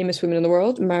most famous women in the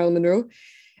world, Marilyn Monroe.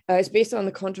 It's based on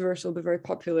the controversial but very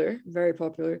popular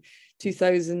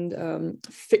 2000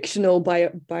 fictional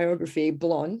biography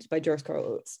Blonde by Doris Carl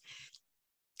Oates.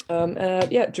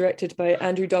 Directed by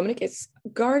Andrew Dominik. It's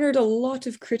garnered a lot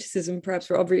of criticism, perhaps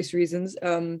for obvious reasons.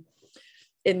 So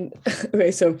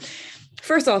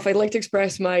first off, I'd like to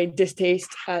express my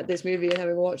distaste at this movie and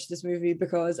having watched this movie,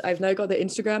 because I've now got the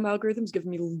Instagram algorithms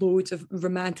giving me loads of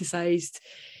romanticized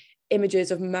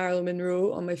images of Marilyn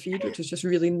Monroe on my feed, which is just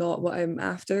really not what I'm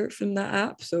after from that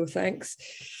app. So thanks.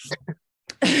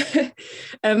 I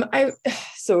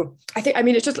think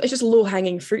it's just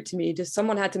low-hanging fruit to me. Just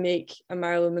someone had to make a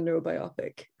Marilyn Monroe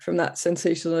biopic from that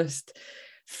sensationalist,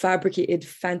 fabricated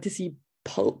fantasy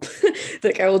pulp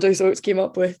that Carol Joyce Oates came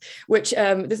up with, which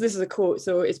this is a quote.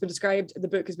 So the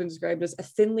book has been described as a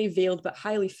thinly veiled but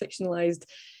highly fictionalized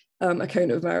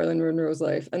account of Marilyn Monroe's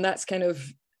life. And that's kind of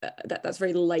that's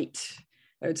very light,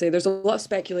 I would say. There's a lot of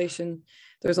speculation.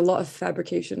 There's a lot of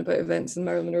fabrication about events in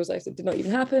Marilyn Monroe's life that did not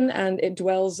even happen, and it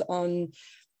dwells on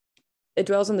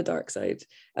the dark side.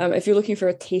 If you're looking for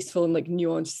a tasteful and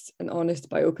nuanced and honest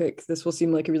biopic, this will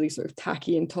seem like a really sort of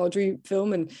tacky and tawdry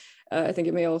film, and I think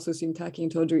it may also seem tacky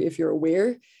and tawdry if you're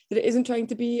aware that it isn't trying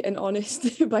to be an honest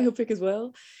biopic as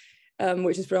well,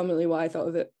 which is predominantly why I thought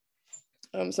of it.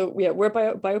 Where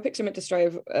biopics are meant to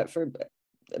strive for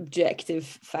objective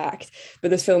fact, but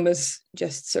this film is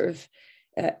just sort of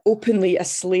openly a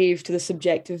slave to the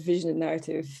subjective vision and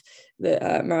narrative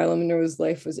that Marilyn Monroe's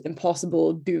life was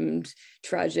impossible, doomed,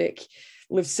 tragic,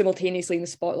 lived simultaneously in the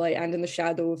spotlight and in the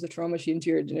shadow of the trauma she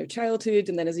endured in her childhood,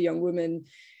 and then as a young woman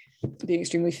being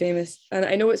extremely famous. And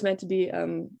I know it's meant to be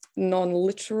a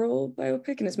non-literal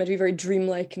biopic, and it's meant to be a very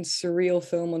dreamlike and surreal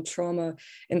film on trauma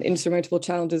and insurmountable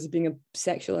challenges of being a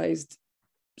sexualized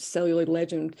celluloid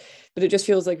legend, but it just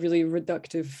feels like really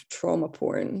reductive trauma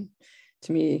porn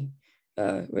to me,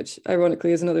 which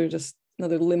ironically is another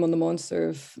limb on the monster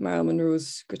of Marilyn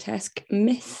Monroe's grotesque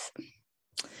myth.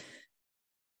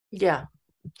 Yeah,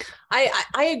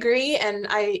 I agree, and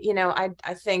I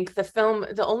think the film,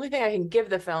 the only thing I can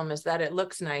give the film is that it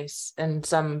looks nice in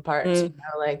some parts.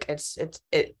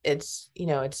 It's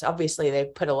obviously they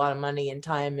put a lot of money and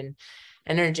time and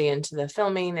energy into the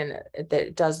filming, and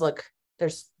it does look,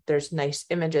 there's nice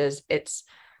images. It's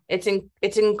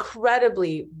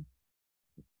incredibly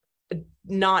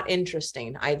not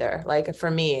interesting either, for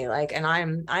me,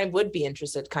 and I would be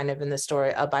interested kind of in the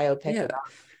story, a biopic about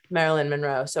Marilyn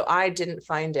Monroe. So I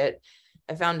found it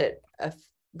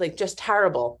just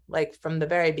terrible, from the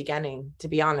very beginning, to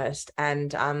be honest.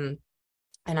 And I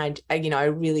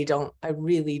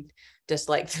really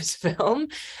dislike this film.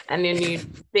 And then you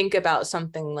think about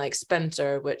something like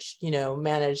Spencer, which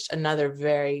managed another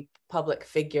very public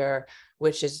figure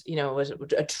which is, was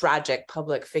a tragic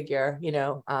public figure.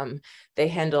 They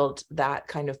handled that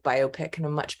kind of biopic in a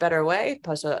much better way.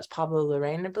 So that's Pablo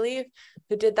Larraín, I believe,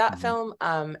 who did that film.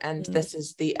 And this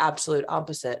is the absolute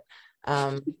opposite.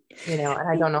 And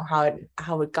I don't know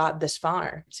how it got this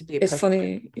far to be. It's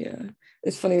funny, yeah.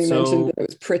 It's funny you mentioned that it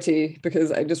was pretty,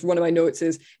 because one of my notes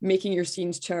is making your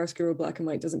scenes chiaroscuro black and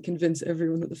white doesn't convince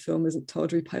everyone that the film isn't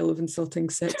tawdry pile of insulting,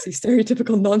 sexy,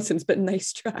 stereotypical nonsense, but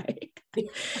nice try.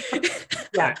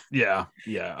 Yeah.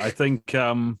 I think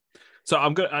so.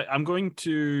 I'm going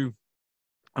to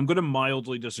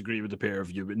mildly disagree with the pair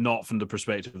of you, but not from the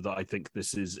perspective that I think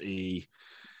this is a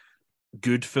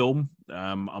good film.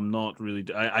 I'm not really.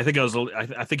 I think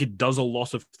it does a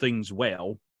lot of things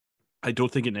well. I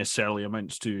don't think it necessarily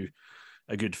amounts to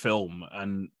a good film.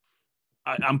 And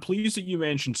I'm pleased that you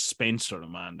mentioned Spencer,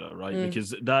 Amanda, right?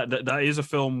 Because that is a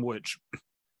film which,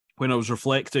 when I was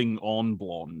reflecting on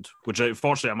Blonde, which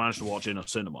fortunately I managed to watch in a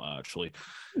cinema, actually.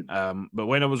 But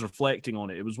when I was reflecting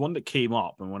on it, it was one that came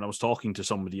up. And when I was talking to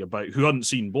somebody who hadn't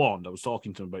seen Blonde, I was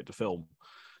talking to them about the film.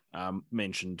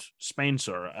 Mentioned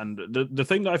Spencer, and the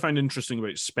thing that I find interesting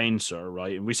about Spencer,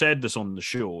 right, and we said this on the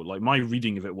show, like my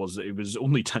reading of it was that it was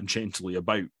only tangentially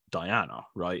about Diana,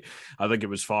 right? I think it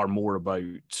was far more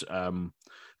about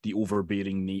the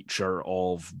overbearing nature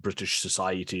of British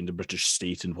society and the British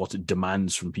state and what it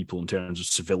demands from people in terms of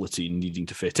civility and needing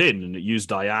to fit in, and it used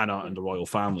Diana and the royal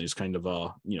family as kind of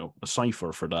a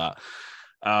cipher for that.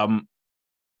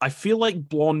 I feel like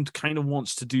Blonde kind of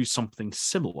wants to do something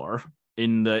similar,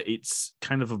 in that it's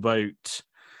kind of about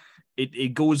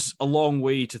it goes a long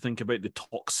way to think about the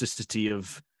toxicity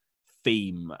of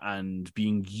fame and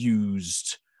being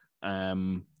used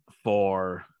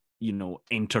for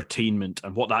entertainment,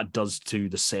 and what that does to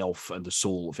the self and the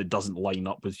soul if it doesn't line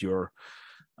up with your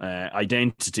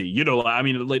identity.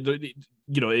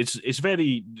 It's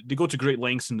very, they go to great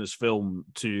lengths in this film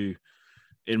to,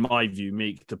 in my view,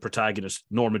 make the protagonist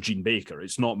Norma Jean Baker.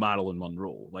 It's not Marilyn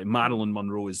Monroe. Like, Marilyn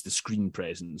Monroe is the screen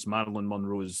presence. Marilyn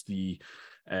Monroe is the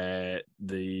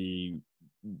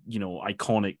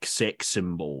iconic sex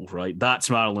symbol, right? That's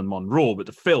Marilyn Monroe, but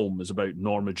the film is about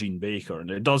Norma Jean Baker,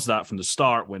 and it does that from the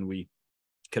start when we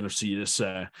kind of see this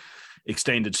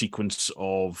extended sequence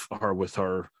of her with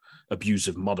her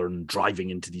abusive mother and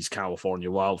driving into these California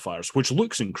wildfires, which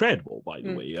looks incredible, by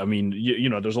the way. I mean,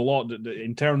 there's a lot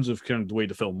in terms of kind of the way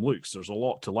the film looks. There's a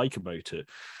lot to like about it.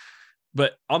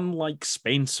 But unlike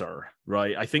Spencer,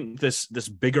 right, I think this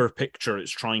bigger picture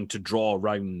it's trying to draw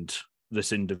around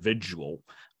this individual,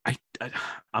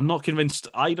 I'm not convinced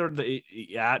either that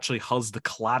it actually has the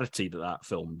clarity that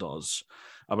film does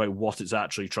about what it's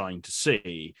actually trying to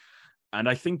say. And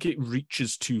I think it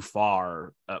reaches too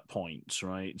far at points,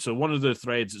 right? So one of the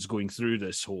threads that's going through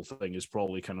this whole thing is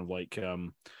probably kind of like,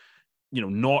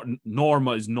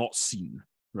 Norma is not seen,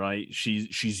 right?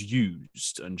 She's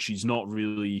used, and she's not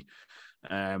really,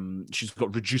 she's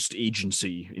got reduced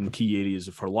agency in key areas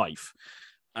of her life.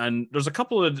 And there's a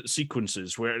couple of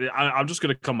sequences where I'm just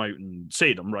going to come out and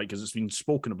say them, right? Because it's been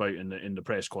spoken about in the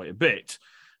press quite a bit.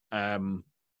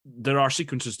 There are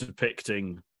sequences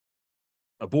depicting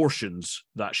abortions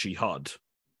that she had,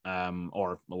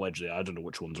 or allegedly. I don't know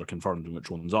which ones are confirmed and which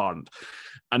ones aren't.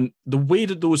 And the way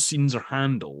that those scenes are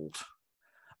handled,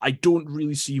 I don't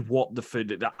really see what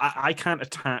I can't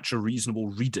attach a reasonable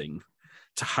reading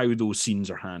to how those scenes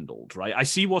are handled, right? I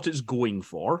see what it's going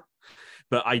for,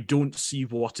 but I don't see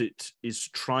what it is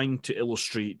trying to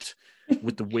illustrate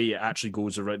with the way it actually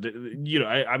goes around.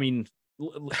 I mean,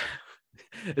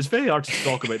 it's very hard to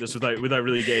talk about this without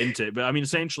really getting into it. But I mean,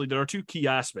 essentially, there are two key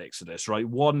aspects to this, right?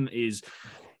 One is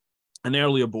an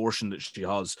early abortion that she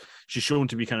has. She's shown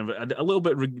to be kind of a little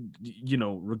bit,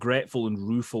 regretful and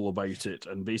rueful about it,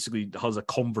 and basically has a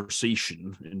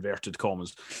conversation, inverted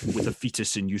commas, with a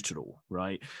fetus in utero,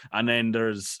 right? And then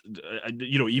there's,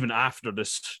 even after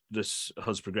this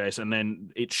has progressed, and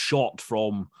then it's shot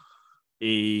from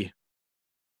a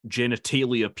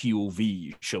genitalia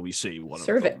POV, shall we say, one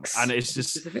cervix, and it's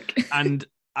just specific. And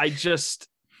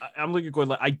I'm looking going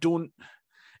like,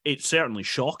 it's certainly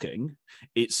shocking.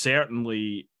 It's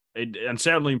certainly, and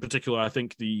certainly in particular, I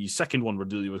think the second one we're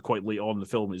dealing with quite late on in the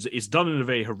film is done in a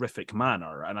very horrific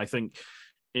manner, and I think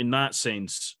in that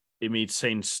sense it made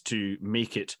sense to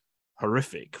make it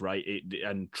horrific, right,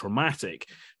 and traumatic,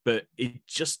 but it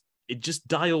just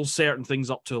dials certain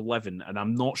things up to 11, and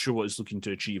I'm not sure what it's looking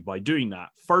to achieve by doing that.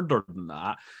 Further than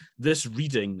that, this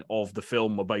reading of the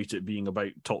film about it being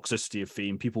about toxicity of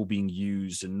fame, people being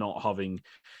used and not having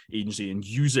agency, and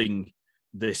using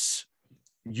this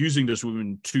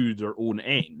woman to their own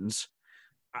ends,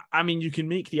 I mean, you can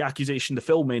make the accusation the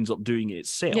film ends up doing it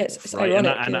itself. Yes, it's right?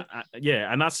 ironic.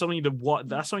 And that's something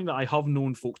that I have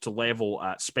known folk to level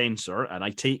at Spencer, and I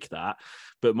take that.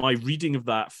 But my reading of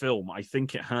that film, I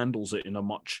think it handles it in a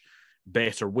much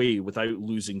better way without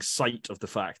losing sight of the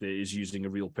fact that it is using a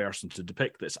real person to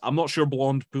depict this. I'm not sure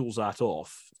Blonde pulls that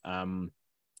off.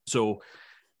 So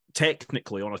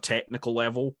technically, on a technical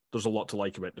level, there's a lot to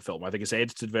like about the film. I think it's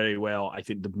edited very well. I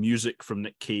think the music from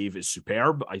Nick Cave is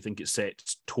superb. I think it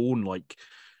sets tone like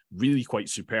really quite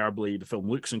superbly. The film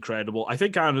looks incredible. I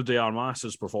think Ana de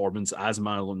Armas's performance as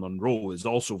Marilyn Monroe is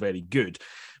also very good.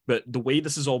 But the way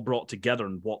this is all brought together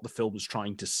and what the film is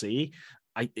trying to say,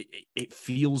 it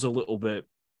feels a little bit,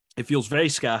 it feels very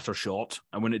scattershot.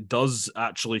 And when it does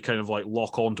actually kind of like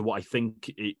lock on to what I think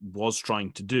it was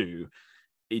trying to do,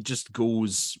 it just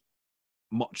goes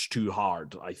much too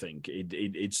hard. I think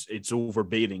it's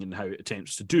overbearing in how it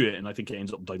attempts to do it, and I think it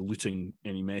ends up diluting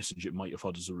any message it might have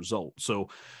had as a result. So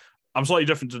I'm slightly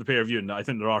different to the pair of you, and I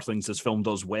think there are things this film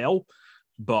does well,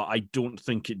 but I don't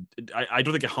think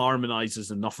it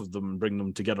harmonizes enough of them and bring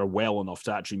them together well enough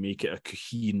to actually make it a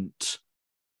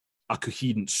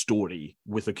coherent story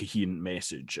with a coherent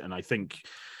message. And I think,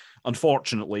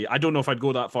 unfortunately, I don't know if I'd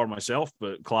go that far myself,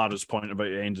 but Clara's point about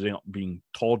it ending up being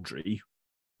tawdry,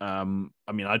 I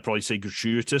mean, I'd probably say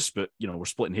gratuitous, but we're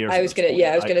splitting hairs. I was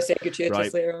gonna say gratuitous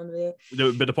right? Later on. Yeah.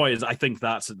 But the point is, I think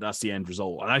that's the end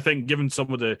result, and I think given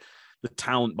some of the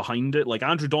talent behind it, like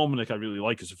Andrew Dominik, I really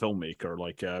like as a filmmaker,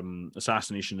 like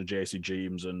Assassination of Jesse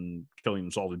James and Killing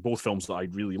Them Softly, both films that I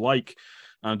really like.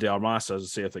 And De Armas, as I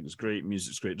say, I think is great.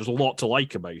 Music's great. There's a lot to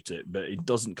like about it, but it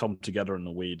doesn't come together in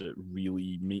a way that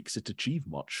really makes it achieve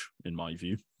much, in my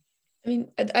view. I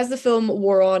mean, as the film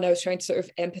wore on, I was trying to sort of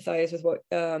empathize with what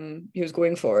he was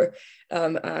going for,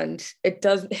 and it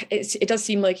does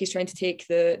seem like he's trying to take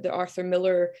the Arthur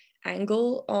Miller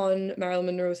angle on Marilyn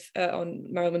Monroe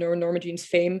and Norma Jean's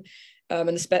fame, and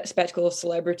the spectacle of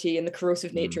celebrity and the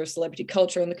corrosive nature of celebrity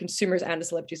culture on the consumers and the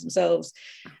celebrities themselves.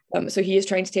 So he is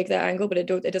trying to take that angle, but it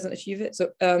doesn't achieve it.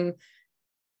 So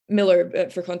Miller,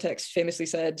 for context, famously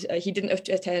said he didn't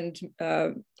attend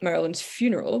Marilyn's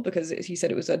funeral because he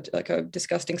said it was a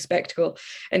disgusting spectacle.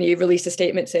 And he released a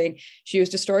statement saying, "She was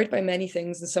destroyed by many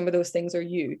things, and some of those things are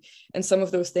you, and some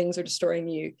of those things are destroying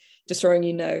you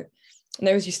now.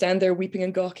 Now as you stand there weeping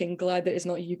and gawking, glad that it's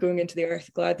not you going into the earth,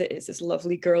 glad that it's this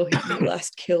lovely girl who you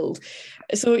last killed."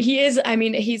 So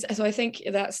I think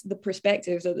that's the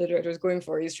perspective that the director is going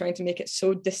for. He's trying to make it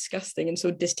so disgusting and so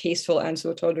distasteful and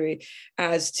so tawdry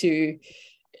as to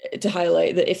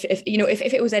highlight that if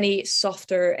it was any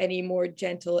softer, any more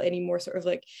gentle, any more sort of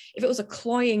like, if it was a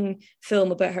cloying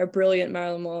film about how brilliant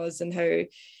Marilyn was and how,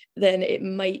 then it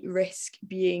might risk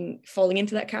falling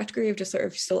into that category of just sort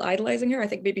of still idolizing her. I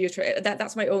think maybe you're trying,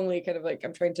 that's my only kind of like,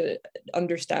 I'm trying to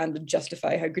understand and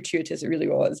justify how gratuitous it really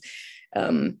was.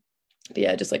 But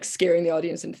yeah, just like scaring the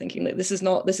audience into thinking like this is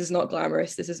not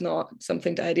glamorous, this is not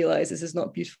something to idealize, this is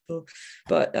not beautiful.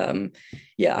 But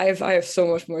yeah, I have so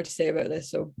much more to say about this,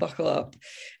 so buckle up.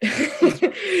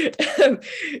 But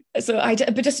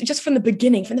just from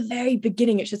the very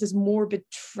beginning, it's just this morbid,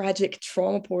 tragic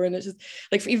trauma porn. It's just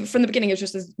like, even from the beginning, it's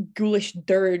just this ghoulish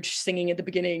dirge singing at the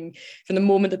beginning from the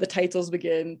moment that the titles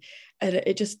begin, and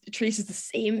it just traces the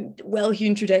same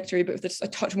well-hewn trajectory, but with a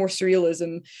touch more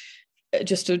surrealism,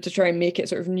 just to try and make it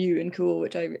sort of new and cool,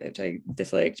 which I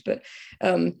disliked. But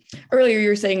earlier you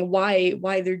were saying why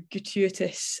they're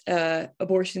gratuitous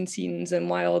abortion scenes and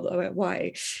why.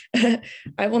 I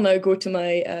will now go to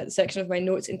my section of my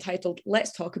notes entitled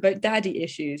 "Let's Talk About Daddy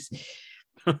Issues."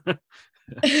 That's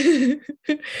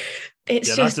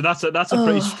a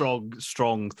pretty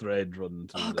strong thread run.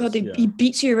 Oh God, he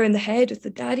beats you around the head with the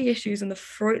daddy issues and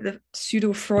the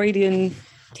pseudo Freudian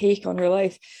take on her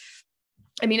life.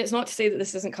 I mean, it's not to say that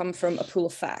this doesn't come from a pool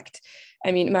of fact.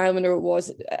 I mean, Marilyn Monroe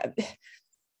was,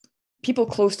 people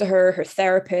close to her, her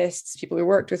therapists, people who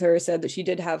worked with her said that she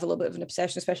did have a little bit of an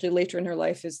obsession, especially later in her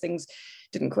life as things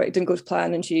didn't go to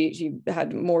plan and she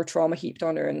had more trauma heaped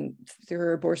on her and through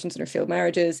her abortions and her failed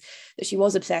marriages, that she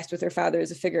was obsessed with her father as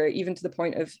a figure, even to the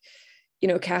point of,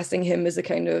 casting him as a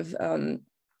kind of,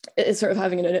 is sort of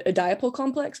having a Oedipal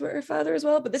complex with her father as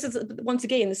well. But this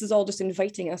is all just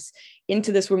inviting us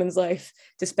into this woman's life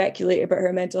to speculate about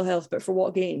her mental health, but for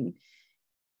what gain?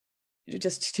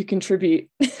 Just to contribute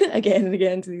again and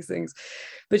again to these things.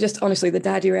 But just honestly, the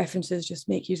daddy references just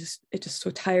make you it's just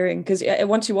so tiring, because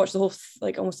once you watch the whole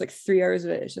almost 3 hours of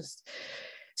it, it's just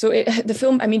the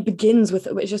film, I mean, begins with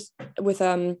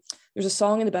there's a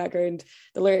song in the background.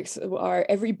 The lyrics are,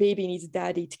 "Every baby needs a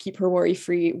daddy to keep her worry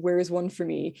free. Where is one for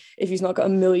me? If he's not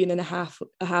got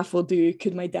a half will do.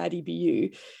 Could my daddy be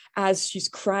you?" As she's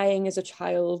crying as a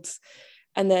child.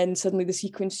 And then suddenly the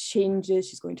sequence changes.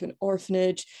 She's going to an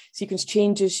orphanage. Sequence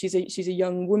changes. She's a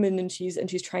young woman, and she's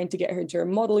trying to get her into her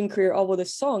modeling career. All while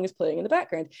this song is playing in the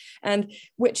background. And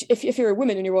which, if you're a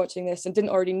woman and you're watching this and didn't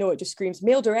already know it, just screams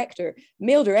male director,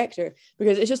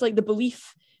 because it's just like the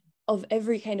belief of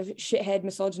every kind of shithead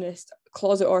misogynist,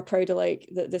 closet or proud-alike,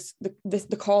 that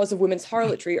the cause of women's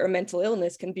harlotry or mental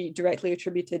illness can be directly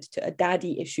attributed to a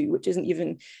daddy issue, which isn't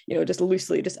even, just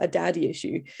loosely just a daddy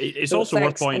issue. It's so also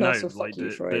worth pointing out, like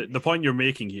the point you're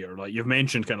making here, like you've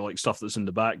mentioned kind of like stuff that's in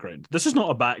the background. This is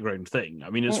not a background thing. I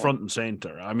mean, it's front and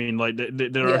center. I mean, like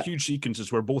there are huge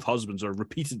sequences where both husbands are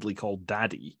repeatedly called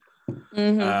daddy.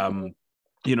 And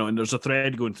there's a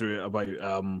thread going through it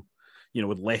about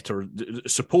with letter,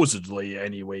 supposedly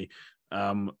anyway,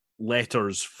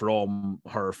 letters from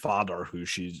her father who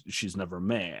she's never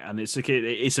met, and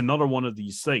it's another one of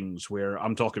these things where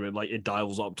I'm talking about, like, it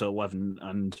dials up to 11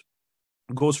 and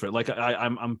goes for it. Like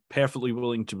I'm perfectly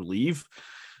willing to believe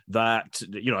that,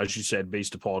 as you said,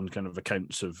 based upon kind of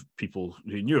accounts of people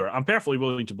who knew her, I'm perfectly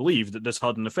willing to believe that this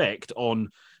had an effect on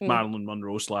Marilyn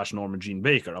Monroe / Norma Jean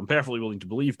Baker. I'm perfectly willing to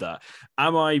believe that.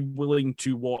 Am I willing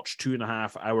to watch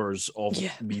 2.5 hours of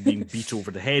me being beat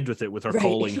over the head with it, with her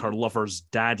calling her lovers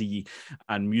daddy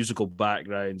and musical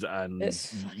background and,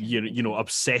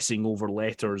 obsessing over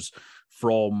letters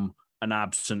from an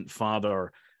absent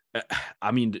father?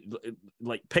 I mean,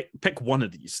 like, pick one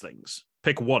of these things.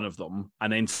 Pick one of them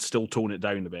and then still tone it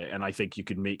down a bit, and I think you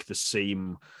could make the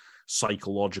same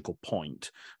psychological point.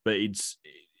 But it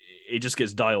just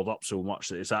gets dialed up so much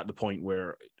that it's at the point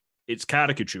where it's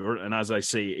caricature, and as I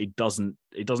say, it doesn't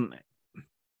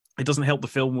help the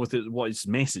film with what its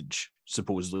message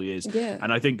supposedly is.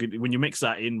 And I think when you mix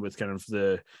that in with kind of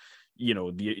the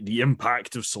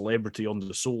impact of celebrity on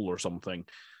the soul or something,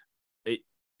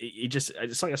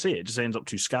 it's like I say, it just ends up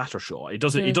too scattershot.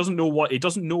 It doesn't know what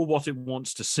it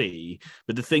wants to say,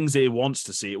 but the things that it wants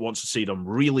to say them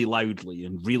really loudly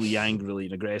and really angrily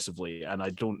and aggressively. And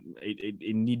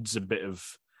it needs a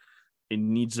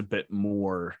bit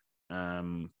more. I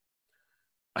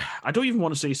don't even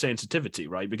want to say sensitivity,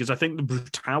 right? Because I think the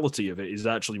brutality of it is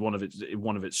actually one of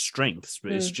its strengths,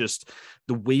 but it's just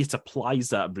the way it applies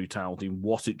that brutality,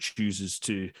 what it chooses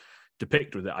to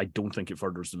depict with it. I don't think it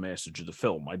furthers the message of the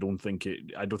film. I don't think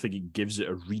it gives it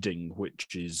a reading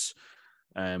which is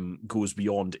goes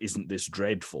beyond "isn't this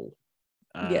dreadful?"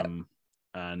 And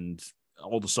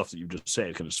all the stuff that you've just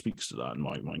said kind of speaks to that in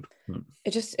my mind.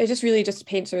 It just really just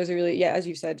paints her as a really, as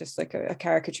you've said, just like a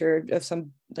caricature of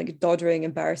some like doddering,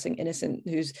 embarrassing innocent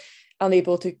who's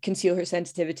unable to conceal her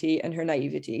sensitivity and her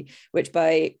naivety, which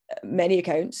by many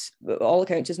accounts, all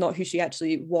accounts, is not who she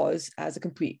actually was as a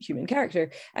complete human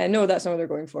character. And I know that's not what they're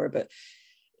going for, but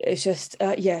it's just,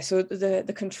 so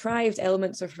the contrived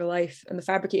elements of her life and the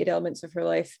fabricated elements of her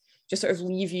life just sort of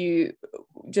leave you,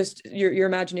 just your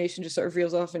imagination just sort of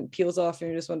reels off and peels off,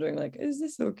 and you're just wondering, like, is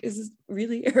this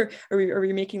really, or are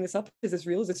we making this up? Is this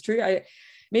real? Is this true?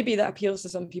 Maybe that appeals to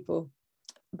some people,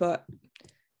 but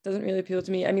doesn't really appeal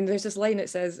to me. I mean, there's this line that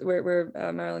says where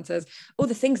Marilyn says, "Oh,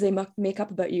 the things they make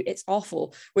up about you, it's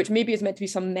awful," which maybe is meant to be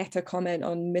some meta comment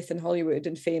on myth in Hollywood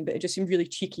and fame, but it just seemed really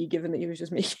cheeky given that he was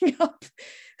just making up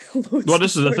loads. Well,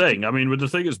 this is the thing. I mean, with the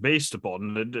thing it's based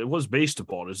upon, it was based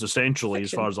upon is essentially,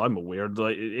 fiction. As far as I'm aware,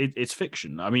 like it's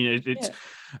fiction. I mean,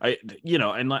 I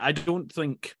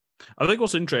think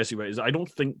what's interesting about it is I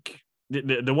don't think.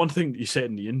 The one thing that you said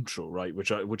in the intro, right,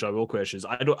 which I will question, is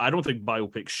I don't think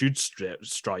biopics should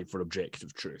strive for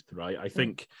objective truth, right? I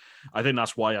think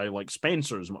that's why I like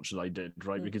Spencer as much as I did,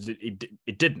 right, because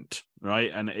it didn't, right,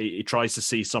 and it tries to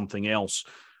say something else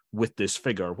with this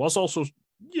figure, whilst also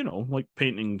like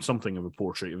painting something of a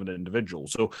portrait of an individual.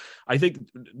 So I think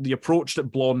the approach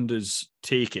that Blonde is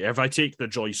taking, if I take the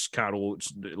Joyce Carol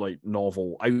like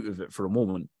novel out of it for a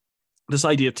moment, this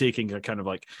idea of taking a kind of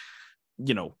like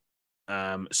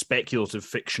speculative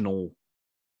fictional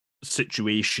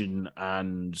situation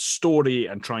and story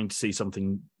and trying to say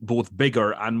something both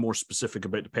bigger and more specific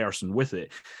about the person with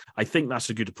it, I think that's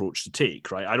a good approach to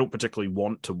take, right? I don't particularly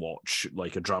want to watch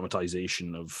like a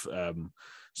dramatization of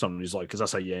somebody's life, because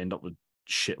that's how you end up with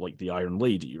shit like The Iron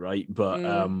Lady, right? But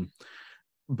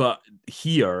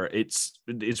here it's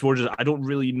more just, I don't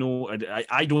really know.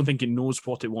 I don't think it knows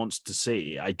what it wants to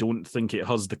say. I don't think it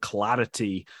has the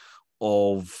clarity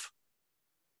of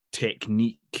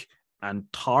technique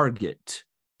and target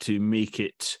to make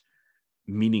it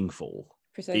meaningful.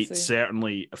 Precisely. It's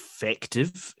certainly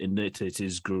effective in that it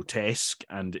is grotesque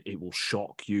and it will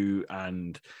shock you,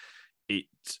 and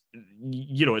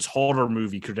its horror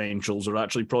movie credentials are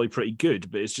actually probably pretty good,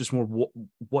 but it's just more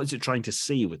what is it trying to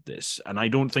say with this? And I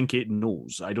don't think it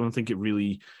knows. I don't think it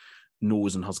really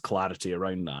knows and has clarity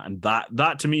around that. And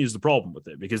that to me is the problem with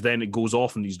it, because then it goes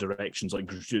off in these directions, like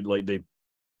the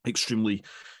extremely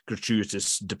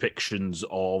gratuitous depictions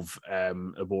of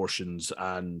abortions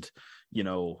and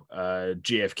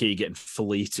JFK getting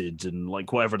filleted and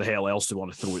like whatever the hell else they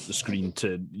want to throw at the screen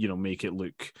to make it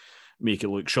look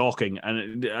shocking.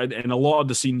 And in a lot of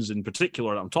the scenes in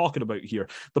particular that I'm talking about here,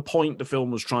 the point the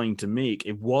film was trying to make,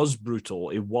 it was brutal,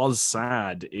 it was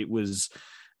sad, it was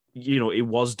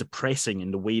depressing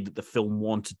in the way that the film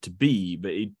wanted to be,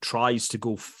 but it tries to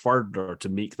go further to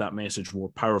make that message more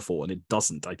powerful, and it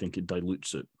doesn't. I think it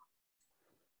dilutes it.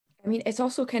 I mean, it's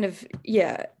also kind of,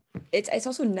 it's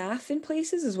also naff in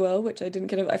places as well, which I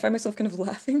find myself kind of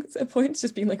laughing at points,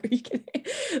 just being like, are you kidding?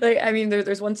 Like, I mean,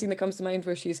 there's one scene that comes to mind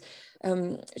where she's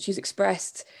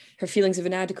expressed her feelings of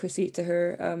inadequacy to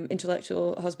her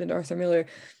intellectual husband, Arthur Miller,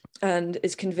 and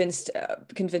is convinced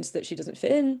that she doesn't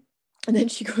fit in. And then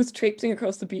she goes traipsing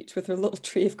across the beach with her little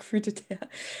tray of crudité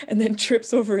and then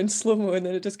trips over in slow-mo, and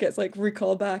then it just gets like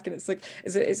recalled back, and it's like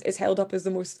it's held up as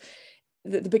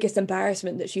the biggest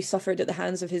embarrassment that she suffered at the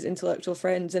hands of his intellectual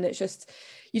friends. And it's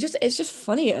just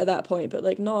funny at that point, but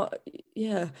like not,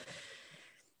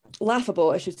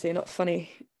 laughable, I should say, not funny.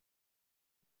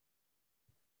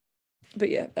 But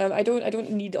I don't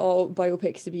need all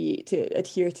biopics to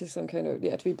adhere to some kind of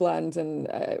to be bland, and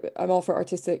I'm all for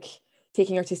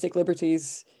taking artistic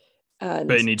liberties, but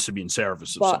it needs to be in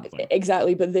service of something.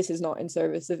 Exactly, but this is not in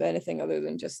service of anything other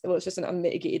than it's just an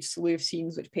unmitigated slew of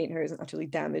scenes which paint her as an utterly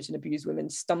damaged and abused woman,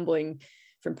 stumbling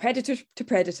from predator to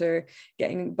predator,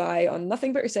 getting by on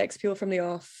nothing but her sex appeal from the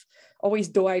off, always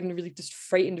doe-eyed and really just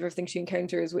frightened of everything she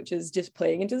encounters, which is just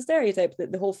playing into the stereotype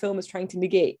that the whole film is trying to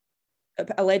negate,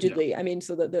 allegedly. Yeah. I mean,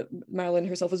 so that Marilyn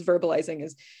herself is verbalizing,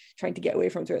 is trying to get away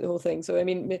from throughout the whole thing. So I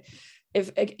mean, if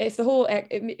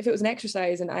it was an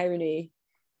exercise in irony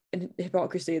and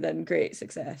hypocrisy, then great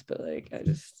success. But like, I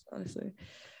just honestly,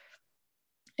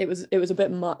 it was a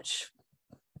bit much.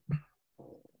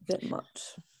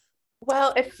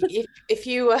 Well, if you if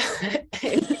you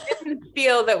didn't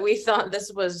feel that we thought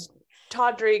this was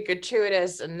tawdry,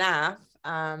 gratuitous, and naff,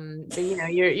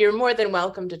 you're more than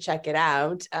welcome to check it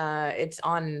out. It's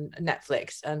on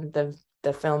Netflix, and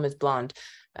the film is Blonde,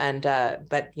 and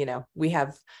but we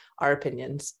have our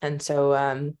opinions, and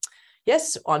so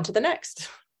yes, on to the next.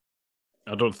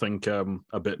 I don't think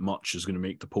a bit much is going to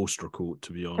make the poster quote,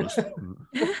 to be honest.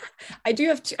 I do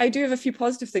have a few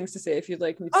positive things to say if you'd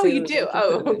like me to. Oh, you do?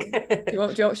 Oh, okay. Do you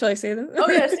want? Shall I say them? Oh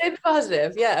yeah, say the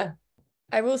positive. Yeah.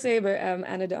 I will say about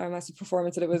Ana de Armas'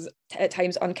 performance that it was at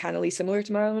times uncannily similar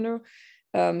to Marilyn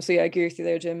Monroe. So yeah, I agree with you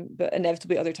there, Jim. But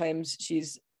inevitably, other times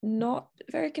she's not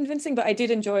very convincing. But I did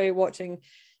enjoy watching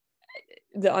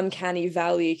the uncanny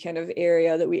valley kind of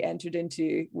area that we entered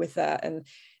into with that, and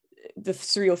the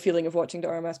surreal feeling of watching de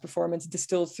Armas' performance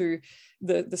distilled through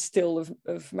the still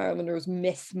of Marilyn Monroe's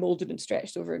myth, molded and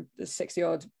stretched over the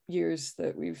 60-odd years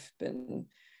that we've been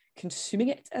consuming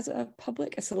it as a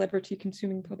celebrity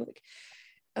consuming public.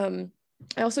 I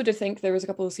also did think there was a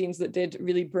couple of scenes that did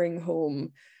really bring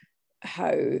home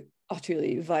how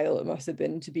utterly vile it must have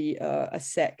been to be a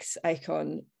sex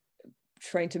icon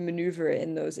trying to maneuver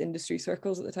in those industry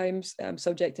circles at the time,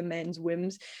 subject to men's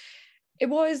whims. It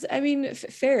was, I mean,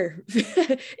 fair.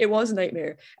 It was a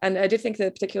nightmare. And I did think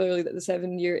that particularly that the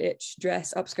 7-year itch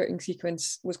dress upskirting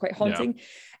sequence was quite haunting,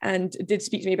 and did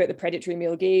speak to me about the predatory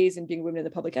male gaze and being women in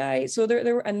the public eye. So there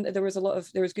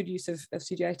was good use of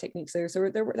CGI techniques there.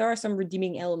 So there are some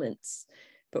redeeming elements,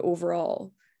 but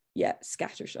overall,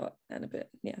 scattershot and a bit,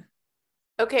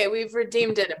 Okay, we've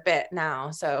redeemed it a bit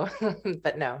now, so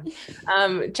but no.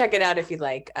 Check it out if you'd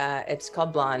like. It's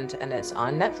called Blonde, and it's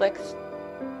on Netflix.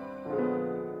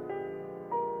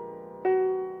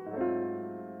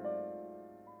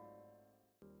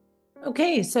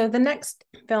 Okay, so the next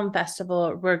film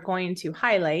festival we're going to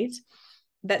highlight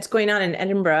that's going on in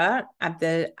Edinburgh at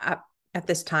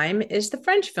this time is the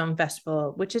French Film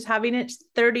Festival, which is having its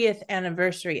 30th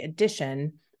anniversary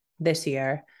edition this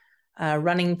year,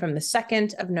 running from the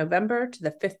 2nd of November to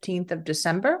the 15th of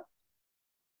December.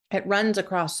 It runs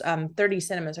across 30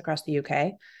 cinemas across the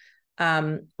UK,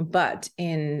 but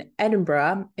in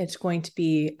Edinburgh, it's going to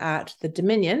be at the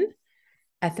Dominion,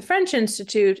 at the French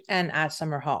Institute, and at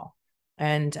Summer Hall.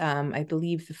 And I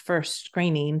believe the first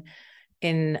screening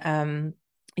in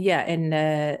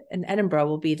Edinburgh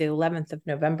will be the 11th of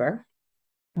November,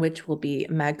 which will be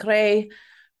Maigret,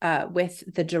 with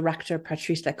the director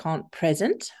Patrice Leconte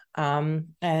present.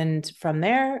 And from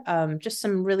there, just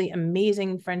some really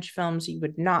amazing French films you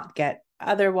would not get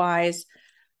otherwise.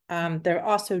 They're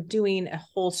also doing a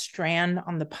whole strand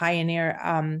on the pioneer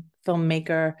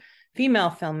female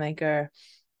filmmaker,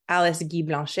 Alice Guy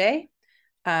Blanchet,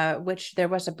 which there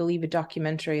was, I believe, a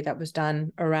documentary that was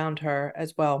done around her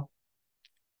as well.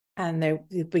 And they'll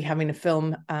be having a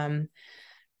film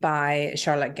by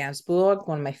Charlotte Gainsbourg,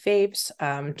 one of my faves,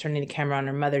 turning the camera on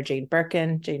her mother, Jane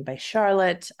Birkin, Jane by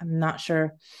Charlotte. I'm not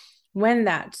sure when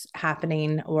that's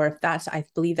happening, or if that's, I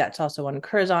believe that's also on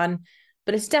Curzon,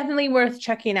 but it's definitely worth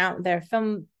checking out their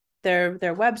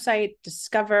website,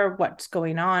 discover what's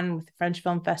going on with the French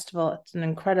Film Festival. It's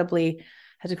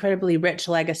has incredibly rich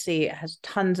legacy. It has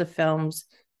tons of films.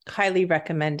 Highly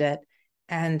recommend it,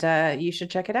 and you should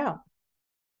check it out.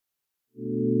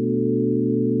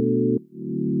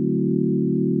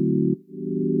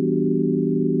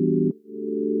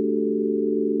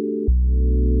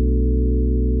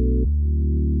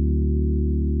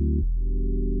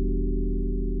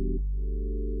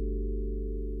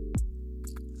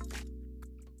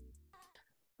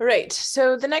 All right,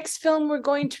 so the next film we're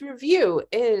going to review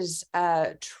is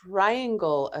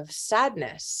Triangle of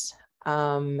Sadness.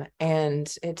 And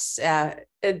it's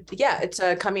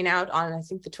coming out on, I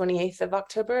think, the 28th of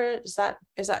October. Is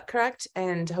that correct?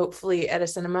 And hopefully at a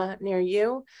cinema near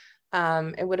you.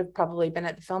 It would have probably been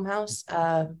at the Film House.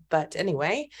 But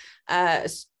anyway,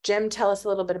 Jim, tell us a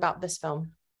little bit about this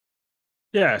film.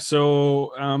 Yeah,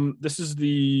 so this is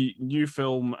the new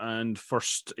film and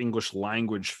first English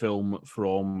language film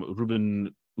from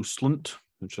Ruben Östlund,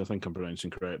 which I think I'm pronouncing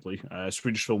correctly, a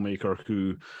Swedish filmmaker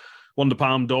who won the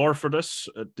Palme d'Or for this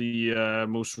at the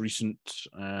most recent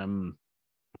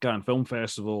Cannes Film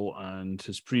Festival, and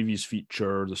his previous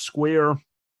feature, The Square,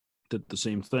 did the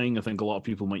same thing. I think a lot of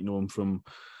people might know him from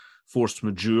Force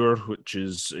Majeure, which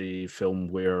is a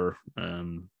film where...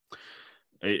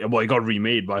 he got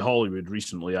remade by Hollywood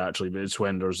recently, actually, but it's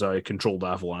when there's a controlled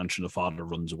avalanche and the father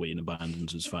runs away and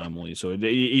abandons his family. So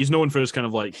he's known for his kind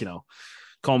of like,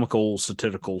 comical,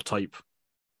 satirical type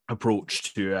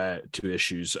approach to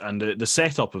issues. And the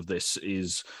setup of this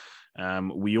is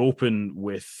we open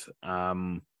with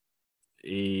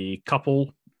a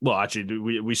couple. Well, actually,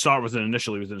 we start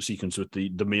initially with a sequence with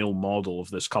the male model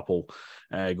of this couple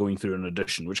going through an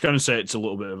audition, which kind of sets a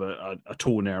little bit of a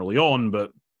tone early on, but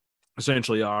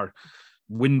essentially our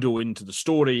window into the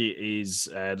story is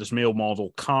this male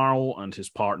model, Carl, and his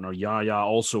partner, Yaya,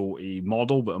 also a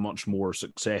model, but a much more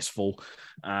successful,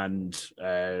 and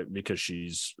because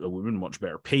she's a woman, much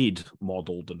better paid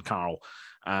model than Carl.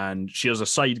 And she has a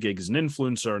side gig as an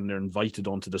influencer, and they're invited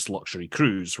onto this luxury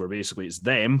cruise where basically it's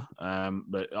them,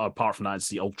 but apart from that, it's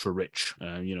the ultra rich,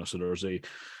 so there's a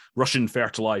Russian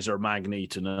fertilizer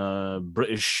magnate and a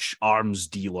British arms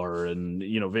dealer and,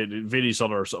 various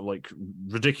other sort of like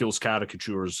ridiculous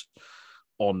caricatures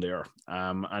on there.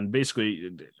 And basically,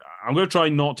 I'm going to try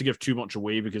not to give too much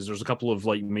away because there's a couple of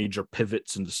like major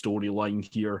pivots in the storyline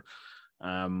here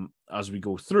as we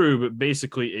go through. But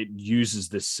basically, it uses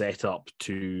this setup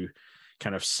to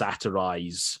kind of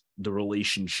satirize the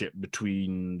relationship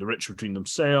between the rich between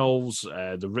themselves,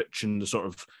 the rich and the sort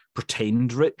of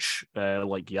pretend rich,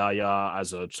 like Yaya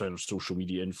as a sort of social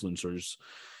media influencers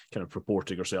kind of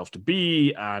purporting herself to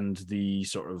be, and the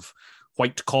sort of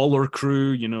white collar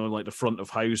crew, like the front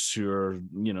of house who are,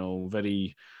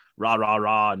 very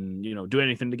rah, and, do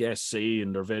anything the guests say,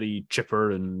 and they're very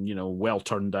chipper and, well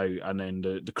turned out. And then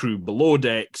the crew below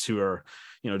decks who are,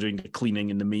 doing the cleaning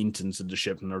and the maintenance of the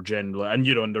ship, and are generally,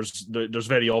 and, there's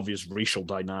very obvious racial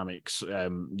dynamics,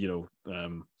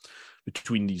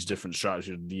 between these different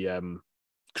strategies. The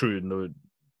crew in the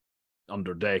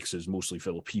under decks is mostly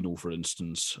Filipino, for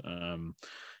instance.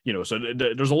 So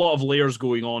there's a lot of layers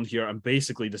going on here, and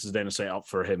basically this is then a setup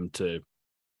for him to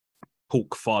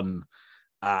poke fun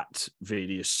at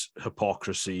various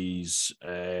hypocrisies,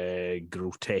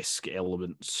 grotesque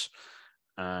elements,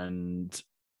 and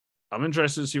I'm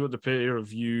interested to see what the pair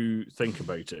of you think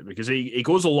about it, because he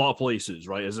goes a lot of places,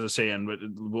 right? As I was saying, but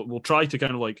we'll try to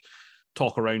kind of like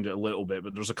talk around it a little bit,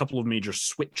 but there's a couple of major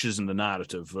switches in the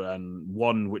narrative, and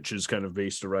one which is kind of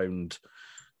based around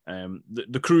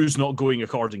the crew's not going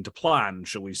according to plan,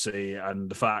 shall we say, and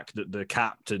the fact that the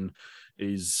captain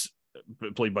is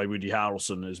played by Woody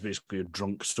Harrelson is basically a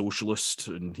drunk socialist,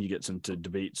 and he gets into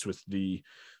debates with the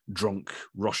drunk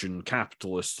Russian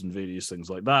capitalists and various things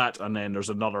like that. And then there's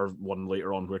another one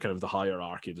later on where kind of the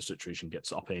hierarchy of the situation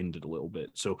gets upended a little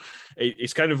bit. So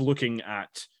it's kind of looking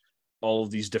at all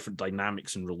of these different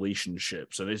dynamics and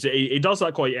relationships, and it does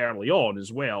that quite early on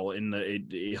as well. In that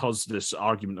it has this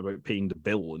argument about paying the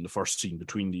bill in the first scene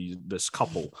between this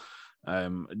couple.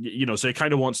 So it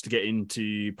kind of wants to get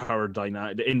into power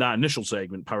dynamic in that initial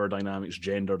segment, power dynamics,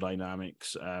 gender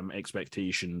dynamics,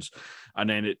 expectations, and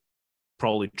then it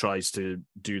probably tries to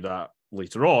do that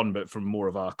later on, but from more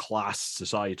of a class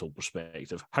societal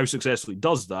perspective. How successfully it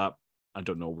does that, I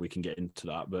don't know. We can get into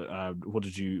that, but what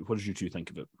did you two think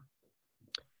of it?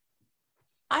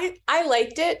 I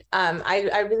liked it.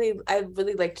 I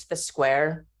really liked the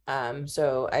square.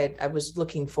 So I was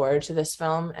looking forward to this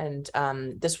film, and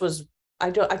this was,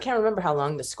 I can't remember how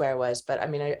long the square was, but I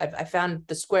mean, I found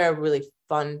the square really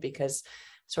fun because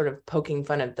sort of poking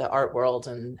fun at the art world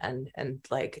and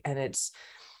it's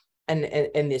and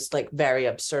in this like very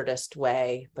absurdist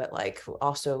way, but like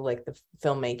also like the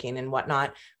filmmaking and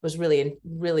whatnot was really,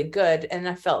 really good. And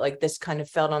I felt like this kind of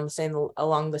felt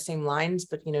along the same lines,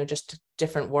 but just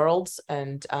different worlds.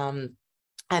 And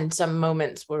some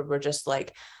moments were just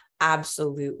like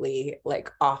absolutely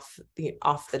like off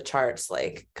the charts,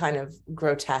 like kind of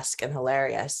grotesque and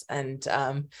hilarious, and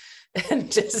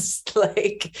just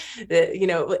like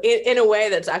in a way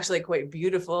that's actually quite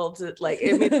beautiful to like.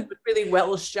 I mean, it was really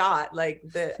well shot, like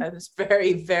this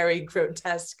very, very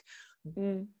grotesque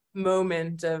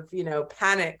moment of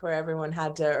panic where everyone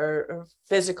had to or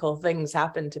physical things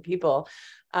happen to people.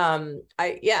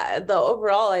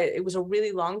 Overall it was a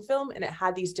really long film, and it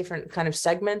had these different kind of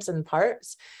segments and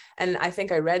parts. And I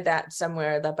think I read that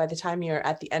somewhere that by the time you're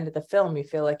at the end of the film, you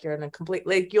feel like you're in a complete,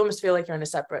 like you almost feel like you're in a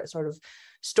separate sort of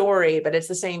story, but it's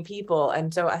the same people.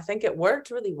 And so I think it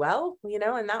worked really well, in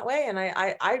that way. And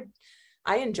I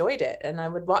enjoyed it, and I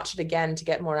would watch it again to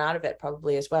get more out of it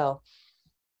probably as well.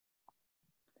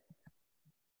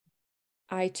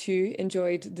 I too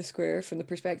enjoyed The Square from the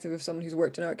perspective of someone who's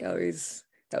worked in art galleries.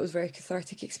 That was a very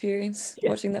cathartic experience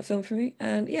watching that film for me.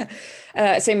 And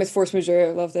same with Force Majeure.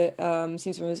 I loved it.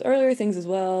 Seen some of his earlier things as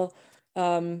well.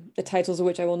 The titles of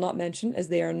which I will not mention as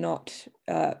they are not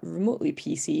remotely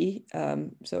PC.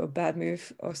 So a bad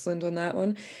move, Ostland, on that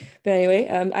one. But anyway,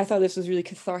 I thought this was really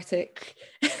cathartic,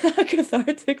 a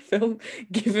cathartic film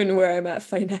given where I'm at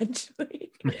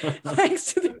financially,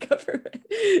 thanks to the government.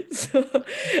 So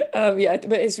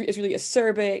but it's really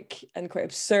acerbic and quite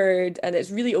absurd, and it's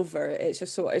really overt.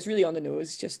 It's really on the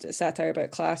nose, just a satire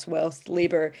about class, wealth,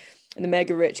 labor, and the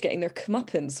mega rich getting their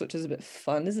comeuppance, which is a bit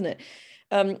fun, isn't it?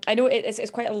 I know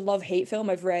it's quite a love-hate film.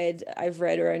 I've read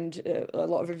around a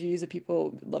lot of reviews of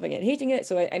people loving it and hating it.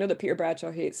 So I know that Peter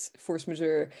Bradshaw hates Force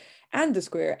Majeure and The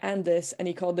Square and this, and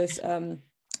he called this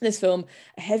this film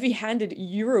a heavy-handed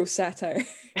Euro satire,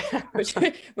 which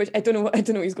I don't know what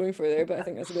he's going for there, but I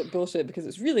think that's a bit bullshit because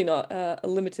it's really not a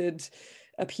limited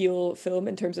appeal film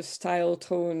in terms of style,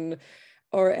 tone,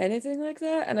 or anything like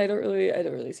that. And I don't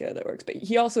really see how that works. But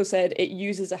he also said it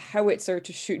uses a howitzer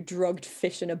to shoot drugged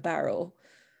fish in a barrel.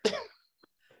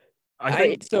 I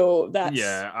think so. That's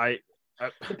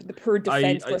the poor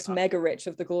defenseless mega rich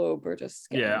of the globe are just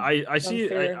I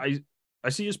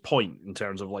see his point in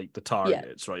terms of like the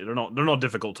targets, right? They're not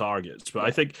difficult targets, but I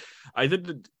think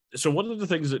that. So one of the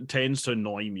things that tends to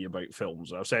annoy me about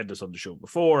films, I've said this on the show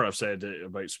before, I've said it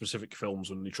about specific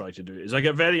films when they try to do it, is I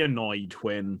get very annoyed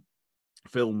when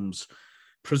films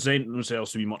present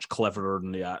themselves to be much cleverer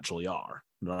than they actually are,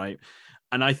 right?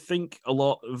 And I think a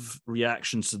lot of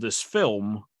reactions to this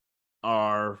film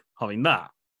are having that,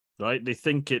 right? They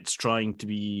think it's trying to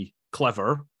be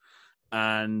clever,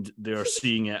 and they're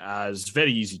seeing it as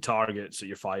very easy targets that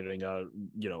you're firing a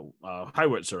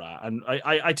howitzer at. And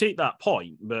I take that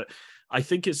point, but I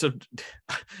think it's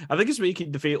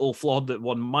making the fatal flaw that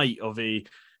one might of a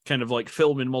kind of like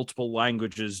film in multiple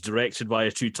languages directed by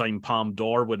a 2-time Palme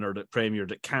d'Or winner that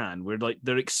premiered at Cannes, where like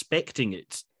they're expecting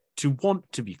it to want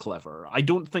to be clever. I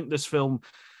don't think this film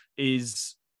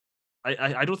is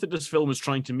I don't think this film is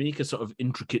trying to make a sort of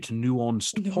intricate,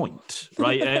 nuanced point,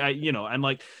 right? I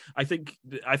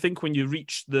think when you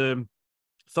reach the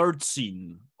third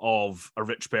scene of a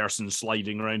rich person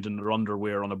sliding around in their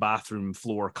underwear on a bathroom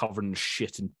floor covered in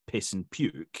shit and piss and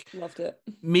puke, loved it.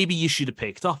 Maybe you should have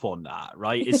picked up on that,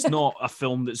 right? It's not a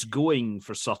film that's going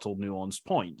for subtle, nuanced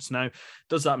points. Now,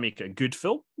 does that make it a good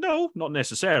film? No, not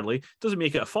necessarily. Does it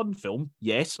make it a fun film?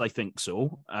 Yes, I think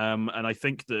so. And I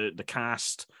think the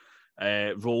cast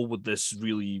roll with this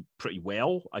really pretty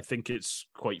well. I think it's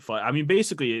quite fun. I mean,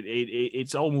 basically,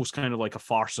 it's almost kind of like a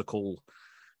farcical,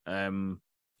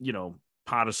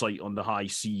 Parasite on the High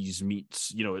Seas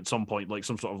meets, at some point, like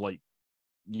some sort of like,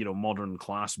 modern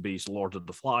class-based Lord of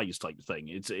the Flies type thing.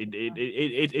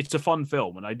 It's a fun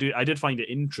film, and I did find it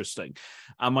interesting.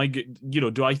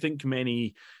 Do I think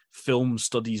many film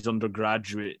studies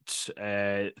undergraduate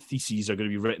theses are going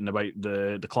to be written about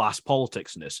the class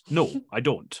politics in this. No, I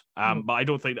don't. But I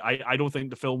don't think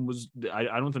the film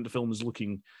is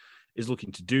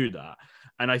looking to do that.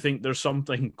 And I think there's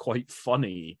something quite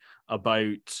funny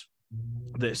about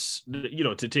this,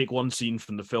 to take one scene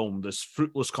from the film, this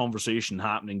fruitless conversation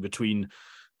happening between,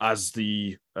 as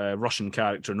the Russian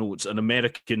character notes, an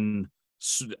American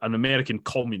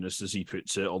communist, as he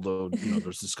puts it, although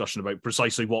there's discussion about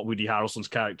precisely what Woody Harrelson's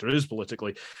character is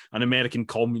politically, an American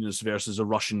communist versus a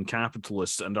Russian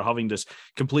capitalist, and they're having this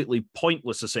completely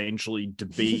pointless, essentially,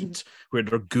 debate where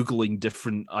they're Googling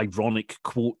different ironic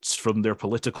quotes from their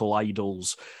political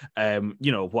idols,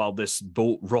 while this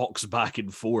boat rocks back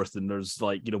and forth, and there's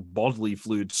bodily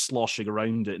fluid sloshing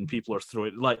around it, and people are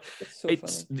throwing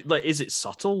it's like, is it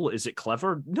subtle? Is it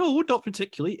clever? No, not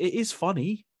particularly. It is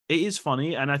funny. It is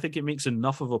funny, and I think it makes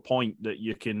enough of a point that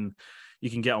you can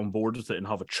get on board with it and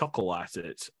have a chuckle at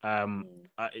it.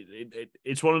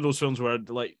 It's one of those films where,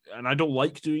 and I don't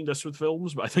like doing this with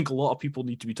films, but I think a lot of people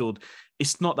need to be told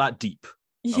it's not that deep.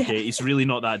 Okay, it's really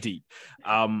not that deep.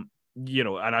 And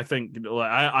I think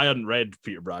I hadn't read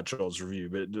Peter Bradshaw's review,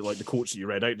 but the quotes that you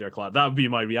read out there, Claire, that would be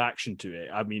my reaction to it.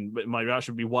 I mean, my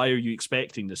reaction would be, why are you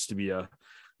expecting this to be a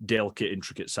delicate,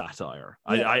 intricate satire?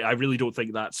 I really don't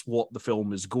think that's what the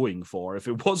film is going for. If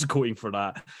it was going for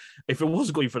that,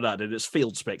 then it's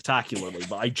failed spectacularly.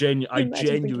 But I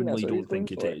genuinely don't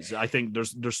think it is. I think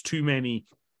there's too many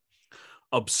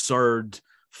absurd,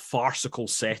 farcical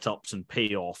setups and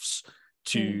payoffs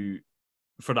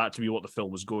for that to be what the film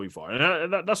was going for.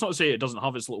 And that's not to say it doesn't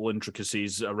have its little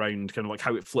intricacies around kind of like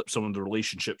how it flips some of the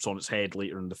relationships on its head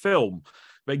later in the film.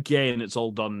 But again, it's all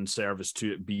done in service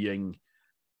to it being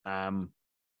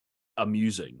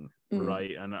amusing,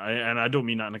 right? And I don't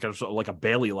mean that in a kind of sort of like a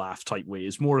belly laugh type way.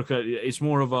 It's more of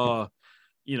a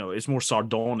it's more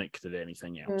sardonic than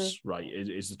anything else, right?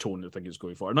 Is the tone I think it's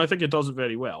going for, and I think it does it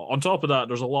very well. On top of that,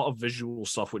 there's a lot of visual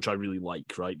stuff which I really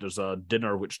like, right? There's a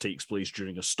dinner which takes place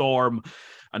during a storm,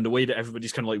 and the way that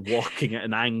everybody's kind of like walking at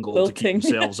an angle to keep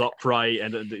themselves upright,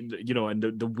 and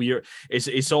the weird,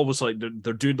 it's almost like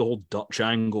they're doing the whole Dutch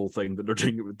angle thing, but they're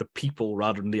doing it with the people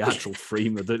rather than the actual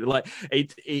frame of it.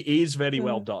 It is very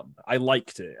well done. I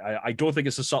liked it. I don't think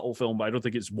it's a subtle film, but I don't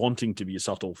think it's wanting to be a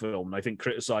subtle film. And I think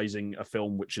criticizing a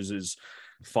film which is as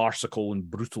farcical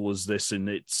and brutal as this in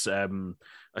its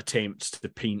attempts to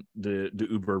paint the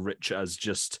uber rich as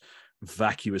just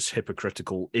vacuous,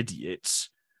 hypocritical idiots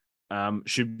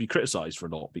should be criticized for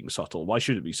not being subtle. Why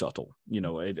should it be subtle?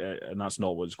 And that's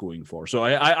not what it's going for. So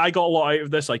I got a lot out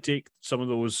of this. I take some of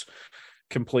those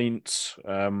complaints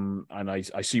and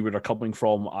I see where they're coming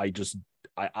from. I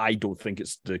don't think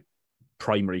it's the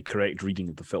primary correct reading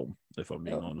of the film, if I'm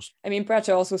being honest. I mean,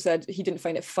 Bradshaw also said he didn't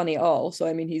find it funny at all. So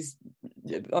I mean, he's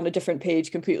on a different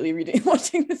page completely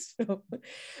watching this film.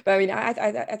 But I mean, I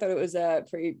thought it was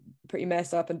pretty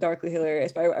messed up and darkly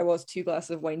hilarious. But I was 2 glasses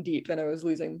of wine deep and I was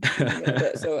losing a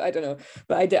bit. So I don't know.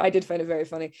 But I did find it very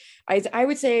funny. I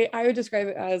would say I would describe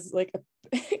it as like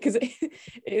because it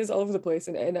is all over the place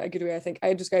in a good way. I think I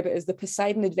would describe it as the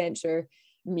Poseidon Adventure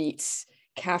meets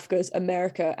Kafka's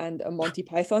America and a Monty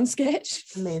Python sketch.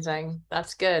 Amazing.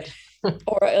 That's good.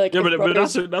 Or like but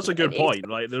that's a good point.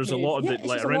 Like there's a lot of it,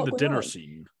 like around the dinner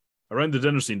scene. Around the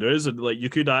dinner scene, there is you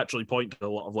could actually point to a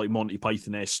lot of like Monty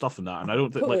Python-esque stuff in that, and I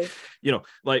don't think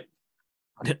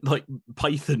like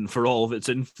Python, for all of its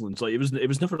influence, like it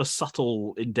was never a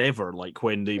subtle endeavor. Like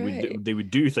when they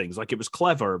would do things, like it was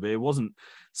clever, but it wasn't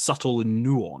subtle and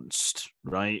nuanced,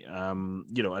 right? And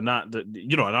that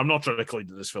and I'm not trying to claim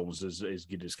that this film is as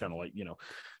good as kind of like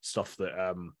stuff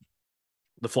that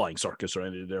the Flying Circus or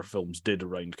any of their films did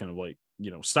around kind of like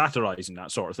satirizing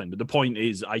that sort of thing. But the point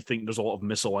is, I think there's a lot of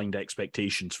misaligned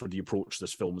expectations for the approach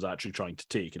this film is actually trying to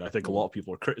take, and I think a lot of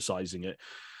people are criticizing it.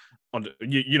 I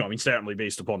mean, certainly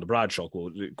based upon the Bradshaw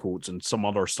quotes and some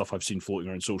other stuff I've seen floating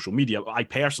around social media. I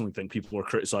personally think people are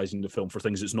criticizing the film for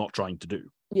things it's not trying to do.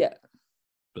 Yeah.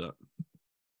 But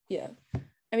yeah.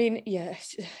 I mean, yeah,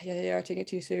 they are taking it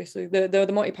too seriously. The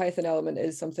Monty Python element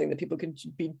is something that people could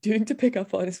be doing to pick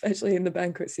up on, especially in the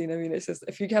banquet scene. I mean, it's just,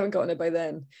 if you haven't gotten it by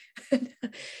then.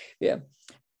 Yeah.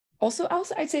 Also,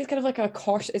 I'd say it's kind of like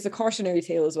it's a cautionary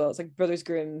tale as well. It's like Brothers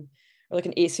Grimm, or like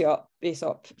an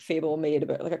Aesop fable made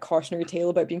about like a cautionary tale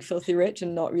about being filthy rich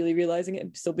and not really realizing it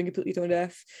and still being completely tone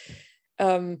deaf.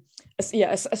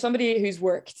 As somebody who's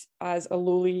worked as a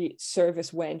lowly service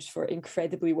wench for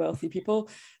incredibly wealthy people,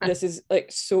 this is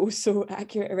like so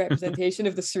accurate a representation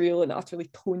of the surreal and utterly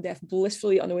tone deaf,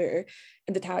 blissfully unaware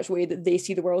and detached way that they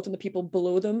see the world, and the people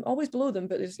below them, always below them,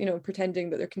 but there's, you know, pretending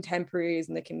that they're contemporaries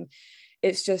and they can,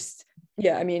 it's just,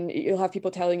 yeah, I mean, you'll have people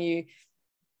telling you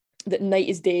that night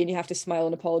is day and you have to smile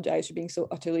and apologize for being so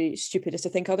utterly stupid as to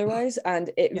think otherwise. And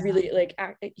it really, like,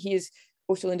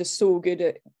 Osterlund is so good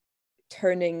at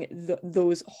turning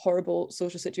those horrible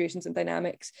social situations and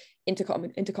dynamics into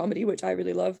comedy, which I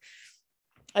really love.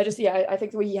 I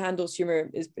think the way he handles humor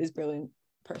is brilliant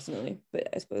personally, but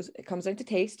I suppose it comes down to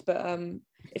taste. But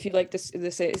if you like this,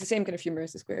 it's the same kind of humor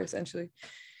as The Square, essentially.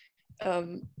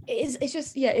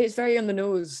 It's very on the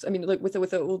nose. I mean, like with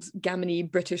the old gammony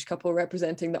British couple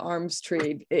representing the arms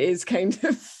trade, it is kind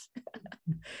of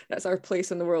that's our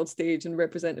place on the world stage and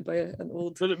represented by an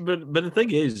old. But the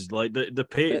thing is, like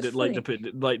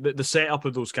the setup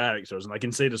of those characters, and I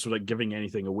can say this without giving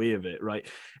anything away of it, right?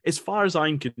 As far as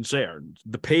I'm concerned,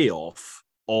 the payoff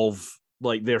of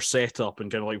like their setup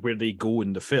and kind of like where they go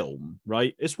in the film,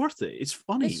 right? It's worth it. It's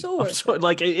funny. It's so worth it.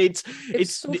 Like it's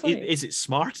so funny. Is it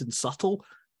smart and subtle?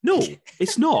 No,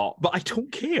 it's not. But I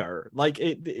don't care. Like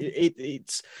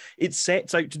it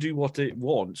sets out to do what it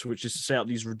wants, which is to set up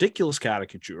these ridiculous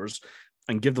caricatures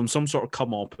and give them some sort of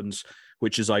comeuppance,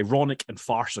 which is ironic and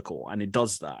farcical, and it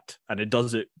does that, and it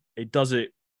does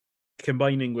it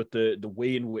combining with the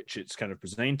way in which it's kind of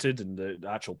presented and the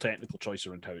actual technical choice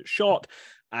around how it's shot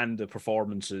and the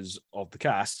performances of the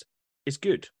cast is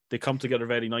good. They come together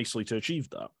very nicely to achieve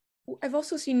that. I've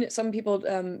also seen some people,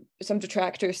 some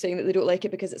detractors saying that they don't like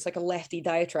it because it's like a lefty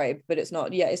diatribe, but it's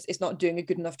not. Yeah, it's not doing a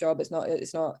good enough job. It's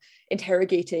not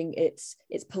interrogating its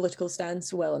political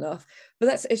stance well enough.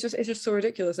 But it's just so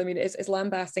ridiculous. I mean, it's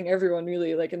lambasting everyone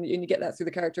really. Like, and you get that through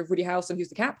the character of Woody Harrelson, who's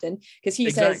the captain, because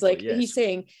he says like yes.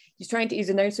 He's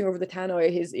announcing over the tannoy,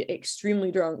 he's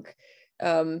extremely drunk.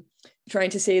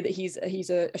 Trying to say that he's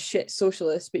a shit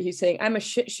socialist, but he's saying I'm a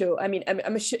shit show. I mean,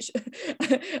 I'm a shit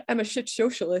I'm a shit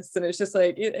socialist, and it's just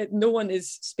like no one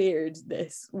is spared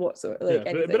this whatsoever. Like,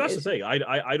 yeah, but that's the thing.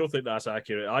 I don't think that's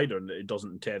accurate either. It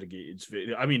doesn't interrogate its.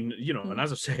 I mean, you know, and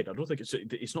as I said, I don't think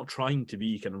it's not trying to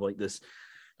be kind of like this,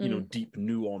 you know, deep,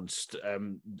 nuanced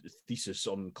thesis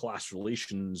on class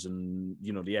relations and,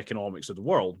 you know, the economics of the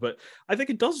world. But I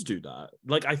think it does do that.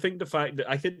 Like, I think the fact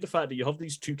that you have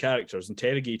these two characters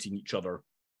interrogating each other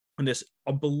in this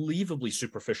unbelievably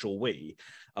superficial way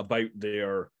about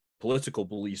their political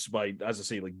beliefs by, as I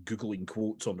say, like Googling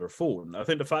quotes on their phone. I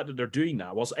think the fact that they're doing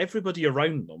that whilst everybody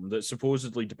around them that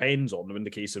supposedly depends on them, in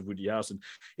the case of Woody Harrelson,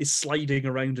 is sliding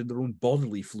around in their own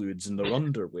bodily fluids in their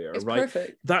underwear, it's right?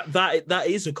 Perfect. That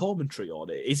is a commentary on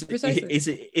it. Is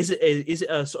it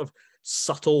a sort of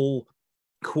subtle,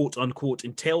 quote unquote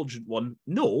intelligent one?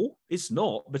 No, it's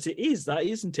not, but it is. That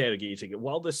is interrogating it.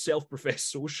 While this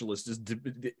self-professed socialist is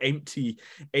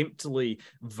emptily,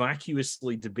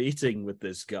 vacuously debating with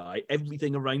this guy,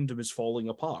 everything around him is falling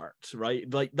apart, right?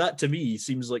 Like, that to me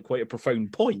seems like quite a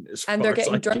profound point. And they're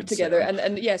getting drunk together,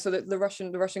 and yeah, so the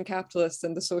Russian capitalists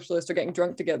and the socialists are getting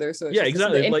drunk together. So it's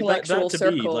exactly. The intellectual that to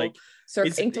circle, me, like,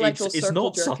 it's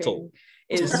not jerking. subtle.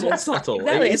 It's not subtle.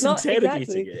 Exactly. It's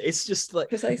interrogating it. It's just like,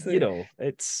 precisely, you know,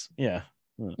 it's yeah.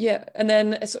 And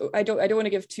then, so I don't want to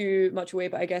give too much away,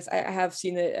 but I guess I have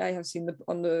seen it. I have seen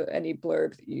any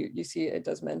blurb that you see, it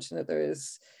does mention that there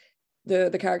is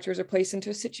the characters are placed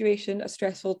into a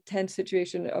stressful, tense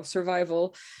situation of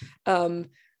survival,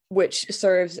 which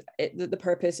serves the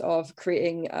purpose of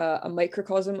creating a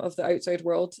microcosm of the outside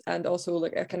world, and also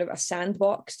like a kind of a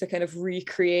sandbox to kind of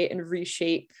recreate and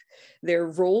reshape their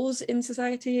roles in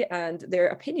society and their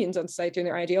opinions on society and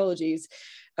their ideologies.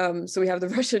 So we have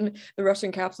the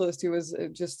Russian capitalist who was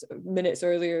just minutes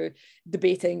earlier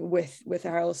debating with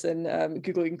Harrelson,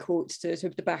 Googling quotes to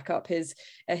back up his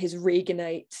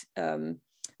Reaganite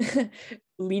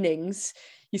leanings.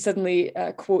 He suddenly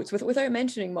quotes, without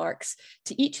mentioning Marx,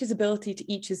 to each his ability,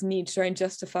 to each his need, to try and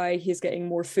justify his getting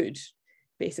more food,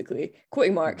 basically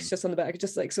quoting Marx just on the back,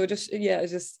 just like, so just, yeah,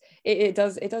 it's just, it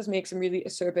does make some really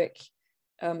acerbic,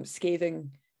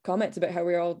 scathing comments about how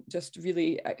we're all just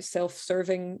really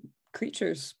self-serving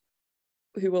creatures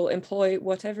who will employ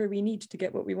whatever we need to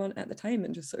get what we want at the time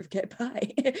and just sort of get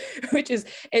by, which is,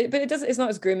 but it's not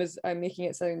as grim as I'm making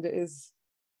it sound. It is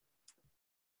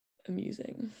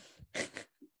amusing.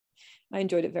 I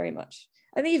enjoyed it very much.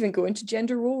 And they even go into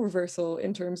gender role reversal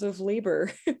in terms of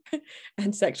labor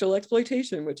and sexual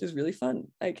exploitation, which is really fun.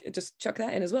 Like, just chuck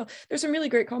that in as well. There's some really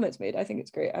great comments made. I think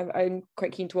it's great. I'm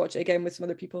quite keen to watch it again with some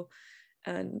other people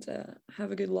and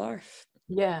have a good laugh.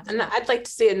 Yeah, and I'd like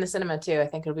to see it in the cinema too. I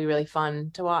think it'll be really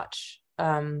fun to watch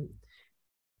in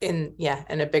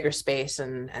a bigger space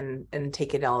and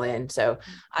take it all in. So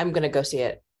I'm gonna go see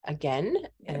it again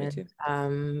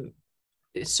and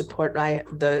support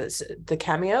the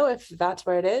cameo if that's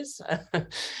where it is.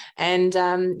 And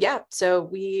so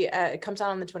it comes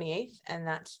out on the 28th, and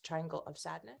that's Triangle of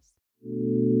Sadness.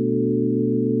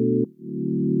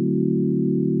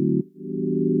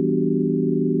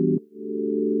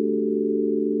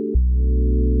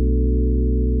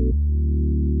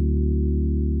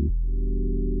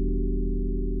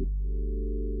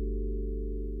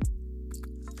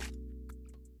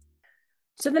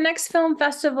 So the next film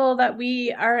festival that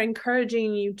we are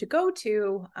encouraging you to go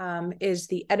to is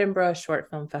the Edinburgh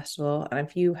Short Film Festival. And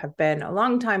if you have been a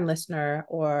longtime listener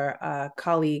or a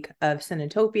colleague of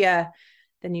Cinetopia,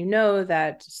 then you know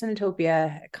that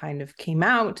Cinetopia kind of came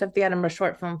out of the Edinburgh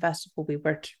Short Film Festival. We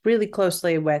worked really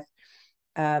closely with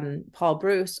Paul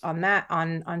Bruce on that,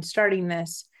 on starting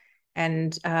this.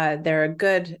 And they're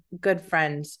good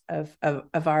friends of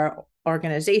our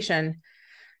organization.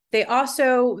 That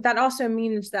also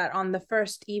means that on the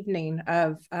first evening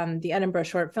of the Edinburgh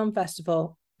Short Film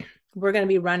Festival, we're going to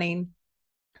be running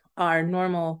our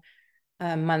normal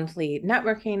monthly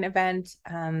networking event,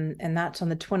 and that's on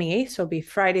the 28th. So it'll be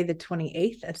Friday the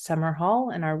 28th at Summer Hall,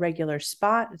 in our regular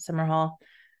spot at Summer Hall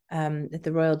at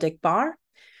the Royal Dick Bar.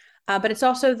 But it's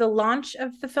also the launch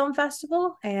of the film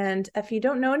festival. And if you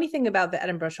don't know anything about the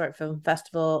Edinburgh Short Film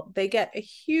Festival, they get a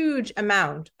huge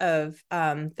amount of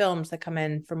films that come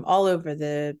in from all over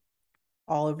the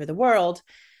world.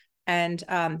 And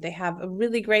they have a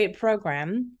really great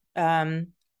program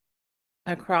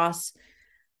across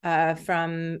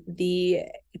from the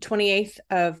 28th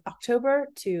of October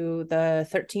to the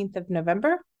 13th of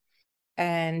November.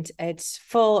 And it's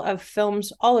full of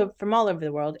films from all over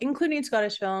the world, including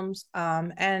Scottish films,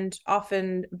 and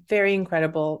often very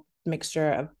incredible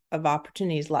mixture of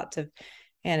opportunities. Lots of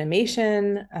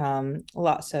animation,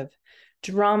 lots of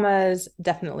dramas,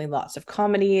 definitely lots of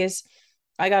comedies.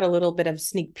 I got a little bit of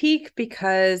sneak peek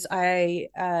because I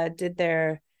did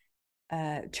their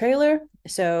trailer,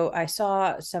 so I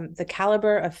saw the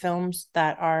caliber of films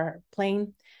that are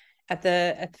playing at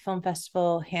the film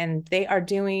festival, and they're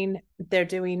doing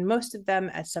most of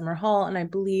them at Summer Hall, and I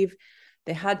believe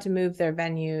they had to move their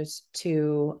venues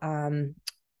to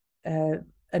the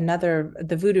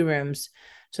Voodoo Rooms.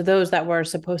 So those that were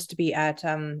supposed to be at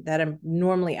that are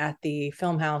normally at the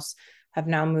Film House have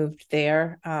now moved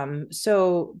there.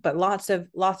 But lots of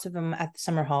them at the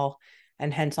Summer Hall,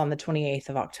 and hence on the 28th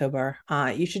of October.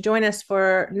 You should join us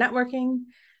for networking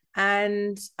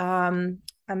and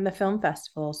the film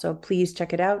festival. So please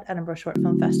check it out,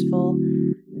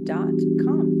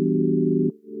 EdinburghShortFilmFestival.com.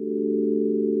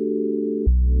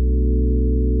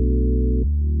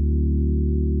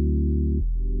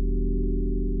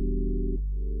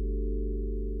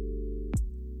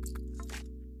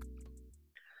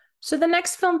 So the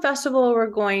next film festival we're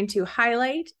going to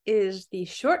highlight is the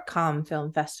Shortcom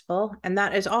Film Festival, and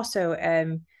that is also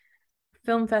a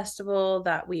film festival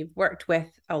that we've worked with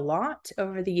a lot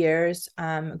over the years.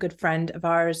 A good friend of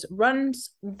ours runs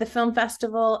the film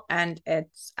festival, and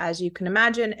it's, as you can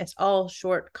imagine, it's all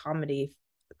short comedy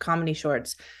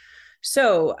shorts.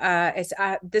 So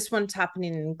this one's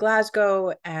happening in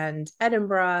Glasgow and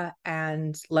Edinburgh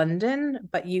and London,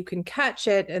 but you can catch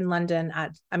it in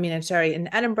in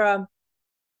Edinburgh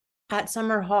at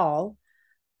Summer Hall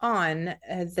on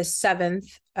the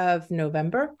 7th of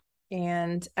November.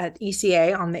 And at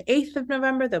ECA on the 8th of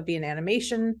November, there'll be an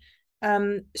animation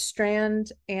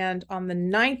strand. And on the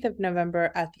 9th of November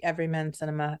at the Everyman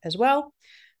Cinema as well.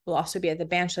 We'll also be at the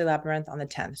Banchley Labyrinth on the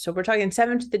 10th. So we're talking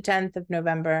 7th to the 10th of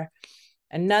November.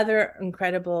 Another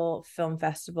incredible film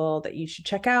festival that you should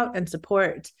check out and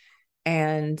support.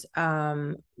 And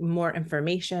more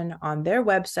information on their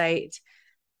website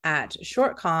at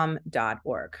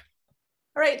shortcom.org.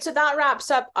 All right, so that wraps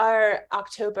up our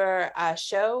October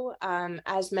show.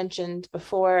 As mentioned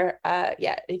before,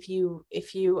 if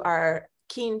you are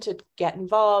keen to get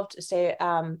involved, say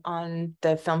on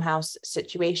the Film House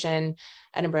situation,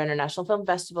 Edinburgh International Film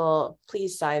Festival,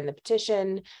 please sign the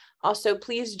petition. Also,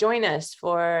 please join us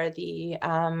for the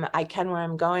I Ken Where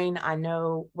I'm Going, I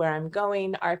Know Where I'm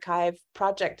Going archive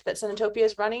project that Cinetopia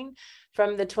is running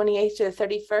from the 28th to the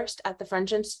 31st at the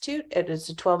French Institute. It is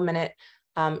a 12-minute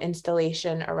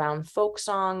installation around folk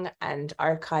song and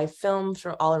archive films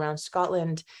from all around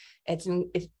Scotland. it's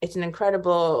an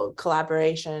incredible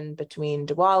collaboration between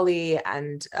Diwali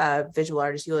and visual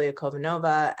artist Yulia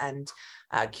Kovanova and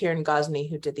Kieran Gosney,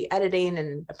 who did the editing,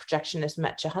 and a projectionist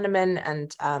Metcha Hanuman,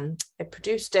 and I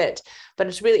produced it. But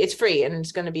it's free, and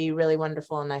it's going to be really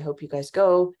wonderful. And I hope you guys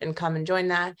go and come and join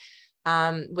that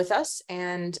with us.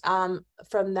 And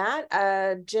from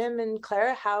that, Jim and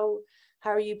Clara, how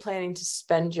are you planning to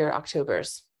spend your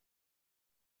Octobers?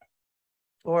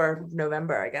 Or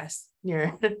November, I guess.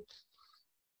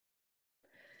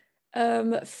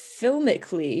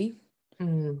 Filmically,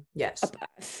 yes.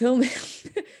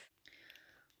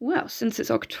 Well, since it's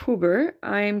October,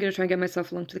 I'm going to try and get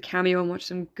myself along to the Cameo and watch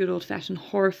some good old-fashioned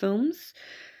horror films.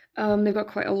 They've got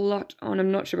quite a lot on.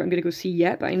 I'm not sure what I'm going to go see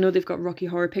yet, but I know they've got Rocky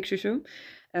Horror Picture Show,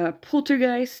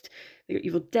 Poltergeist, they got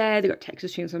Evil Dead, they got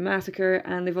Texas Chainsaw Massacre,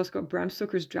 and they've also got Bram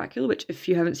Stoker's Dracula, which, if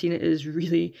you haven't seen it, is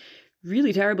really,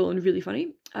 really terrible and really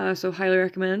funny. So highly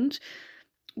recommend.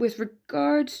 With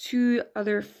regards to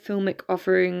other filmic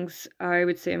offerings, I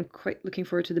would say I'm quite looking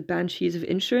forward to the Banshees of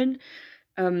Inisherin.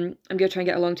 I'm going to try and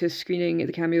get along to a screening at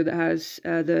the Cameo that has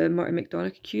the Martin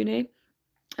McDonagh Q&A.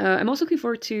 I'm also looking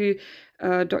forward to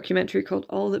a documentary called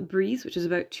All That Breathes, which is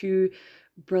about two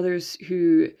brothers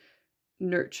who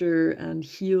nurture and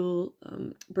heal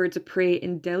birds of prey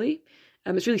in Delhi.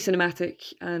 It's really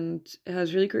cinematic and it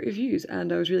has really great reviews,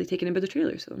 and I was really taken in by the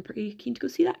trailer, so I'm pretty keen to go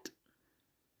see that.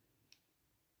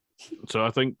 So I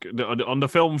think on the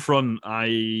film front,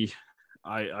 I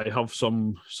have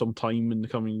some time in the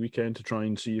coming weekend to try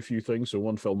and see a few things. So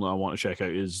one film that I want to check out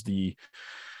is the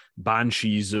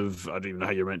Banshees of, I don't even know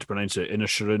how you're meant to pronounce it,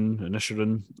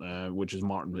 Inisherin, which is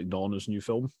Martin McDonagh's new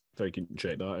film. Very keen to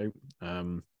check that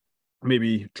out.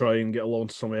 Maybe try and get along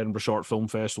to some Edinburgh Short Film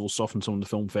Festival stuff and some of the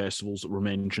film festivals that were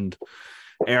mentioned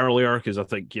earlier, because I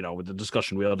think, with the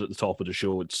discussion we had at the top of the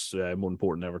show, it's more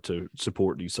important than ever to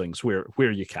support these things where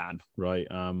you can, right?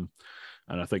 And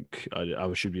I think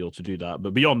I should be able to do that.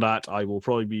 But beyond that, I will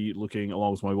probably be looking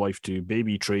along with my wife to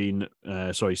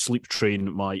sleep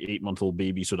train my 8-month-old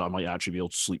baby so that I might actually be able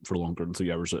to sleep for longer than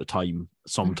 3 hours at a time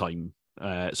sometime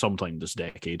this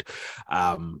decade.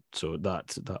 So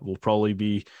that will probably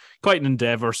be quite an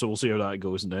endeavor. So we'll see how that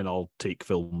goes, and then I'll take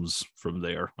films from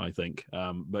there, I think.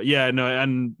 But yeah, no,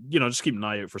 and just keep an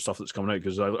eye out for stuff that's coming out,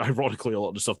 because ironically, a lot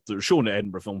of the stuff that are shown at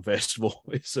Edinburgh Film Festival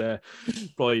is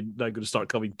probably now going to start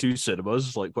coming to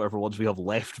cinemas, like whatever ones we have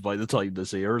left by the time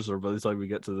this airs, or by the time we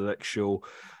get to the next show.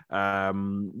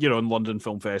 And London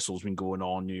Film Festival's been going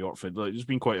on, New York Film, there's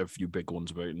been quite a few big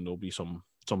ones about, and there'll be some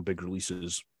big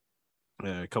releases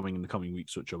coming in the coming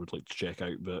weeks, which I would like to check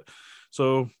out. But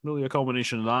so really a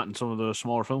combination of that and some of the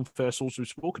smaller film festivals we've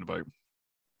spoken about.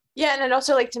 Yeah, and I'd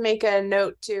also like to make a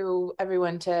note to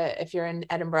everyone if you're in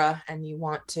Edinburgh and you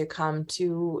want to come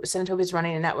to Cinetopia's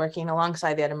running and networking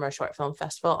alongside the Edinburgh Short Film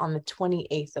Festival on the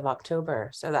 28th of October.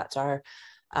 So that's our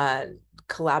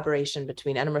collaboration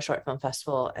between Edinburgh Short Film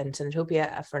Festival and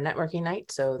Cinetopia for networking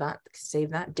night. So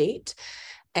save that date,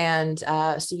 and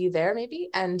see you there maybe,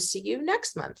 and see you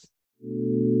next month.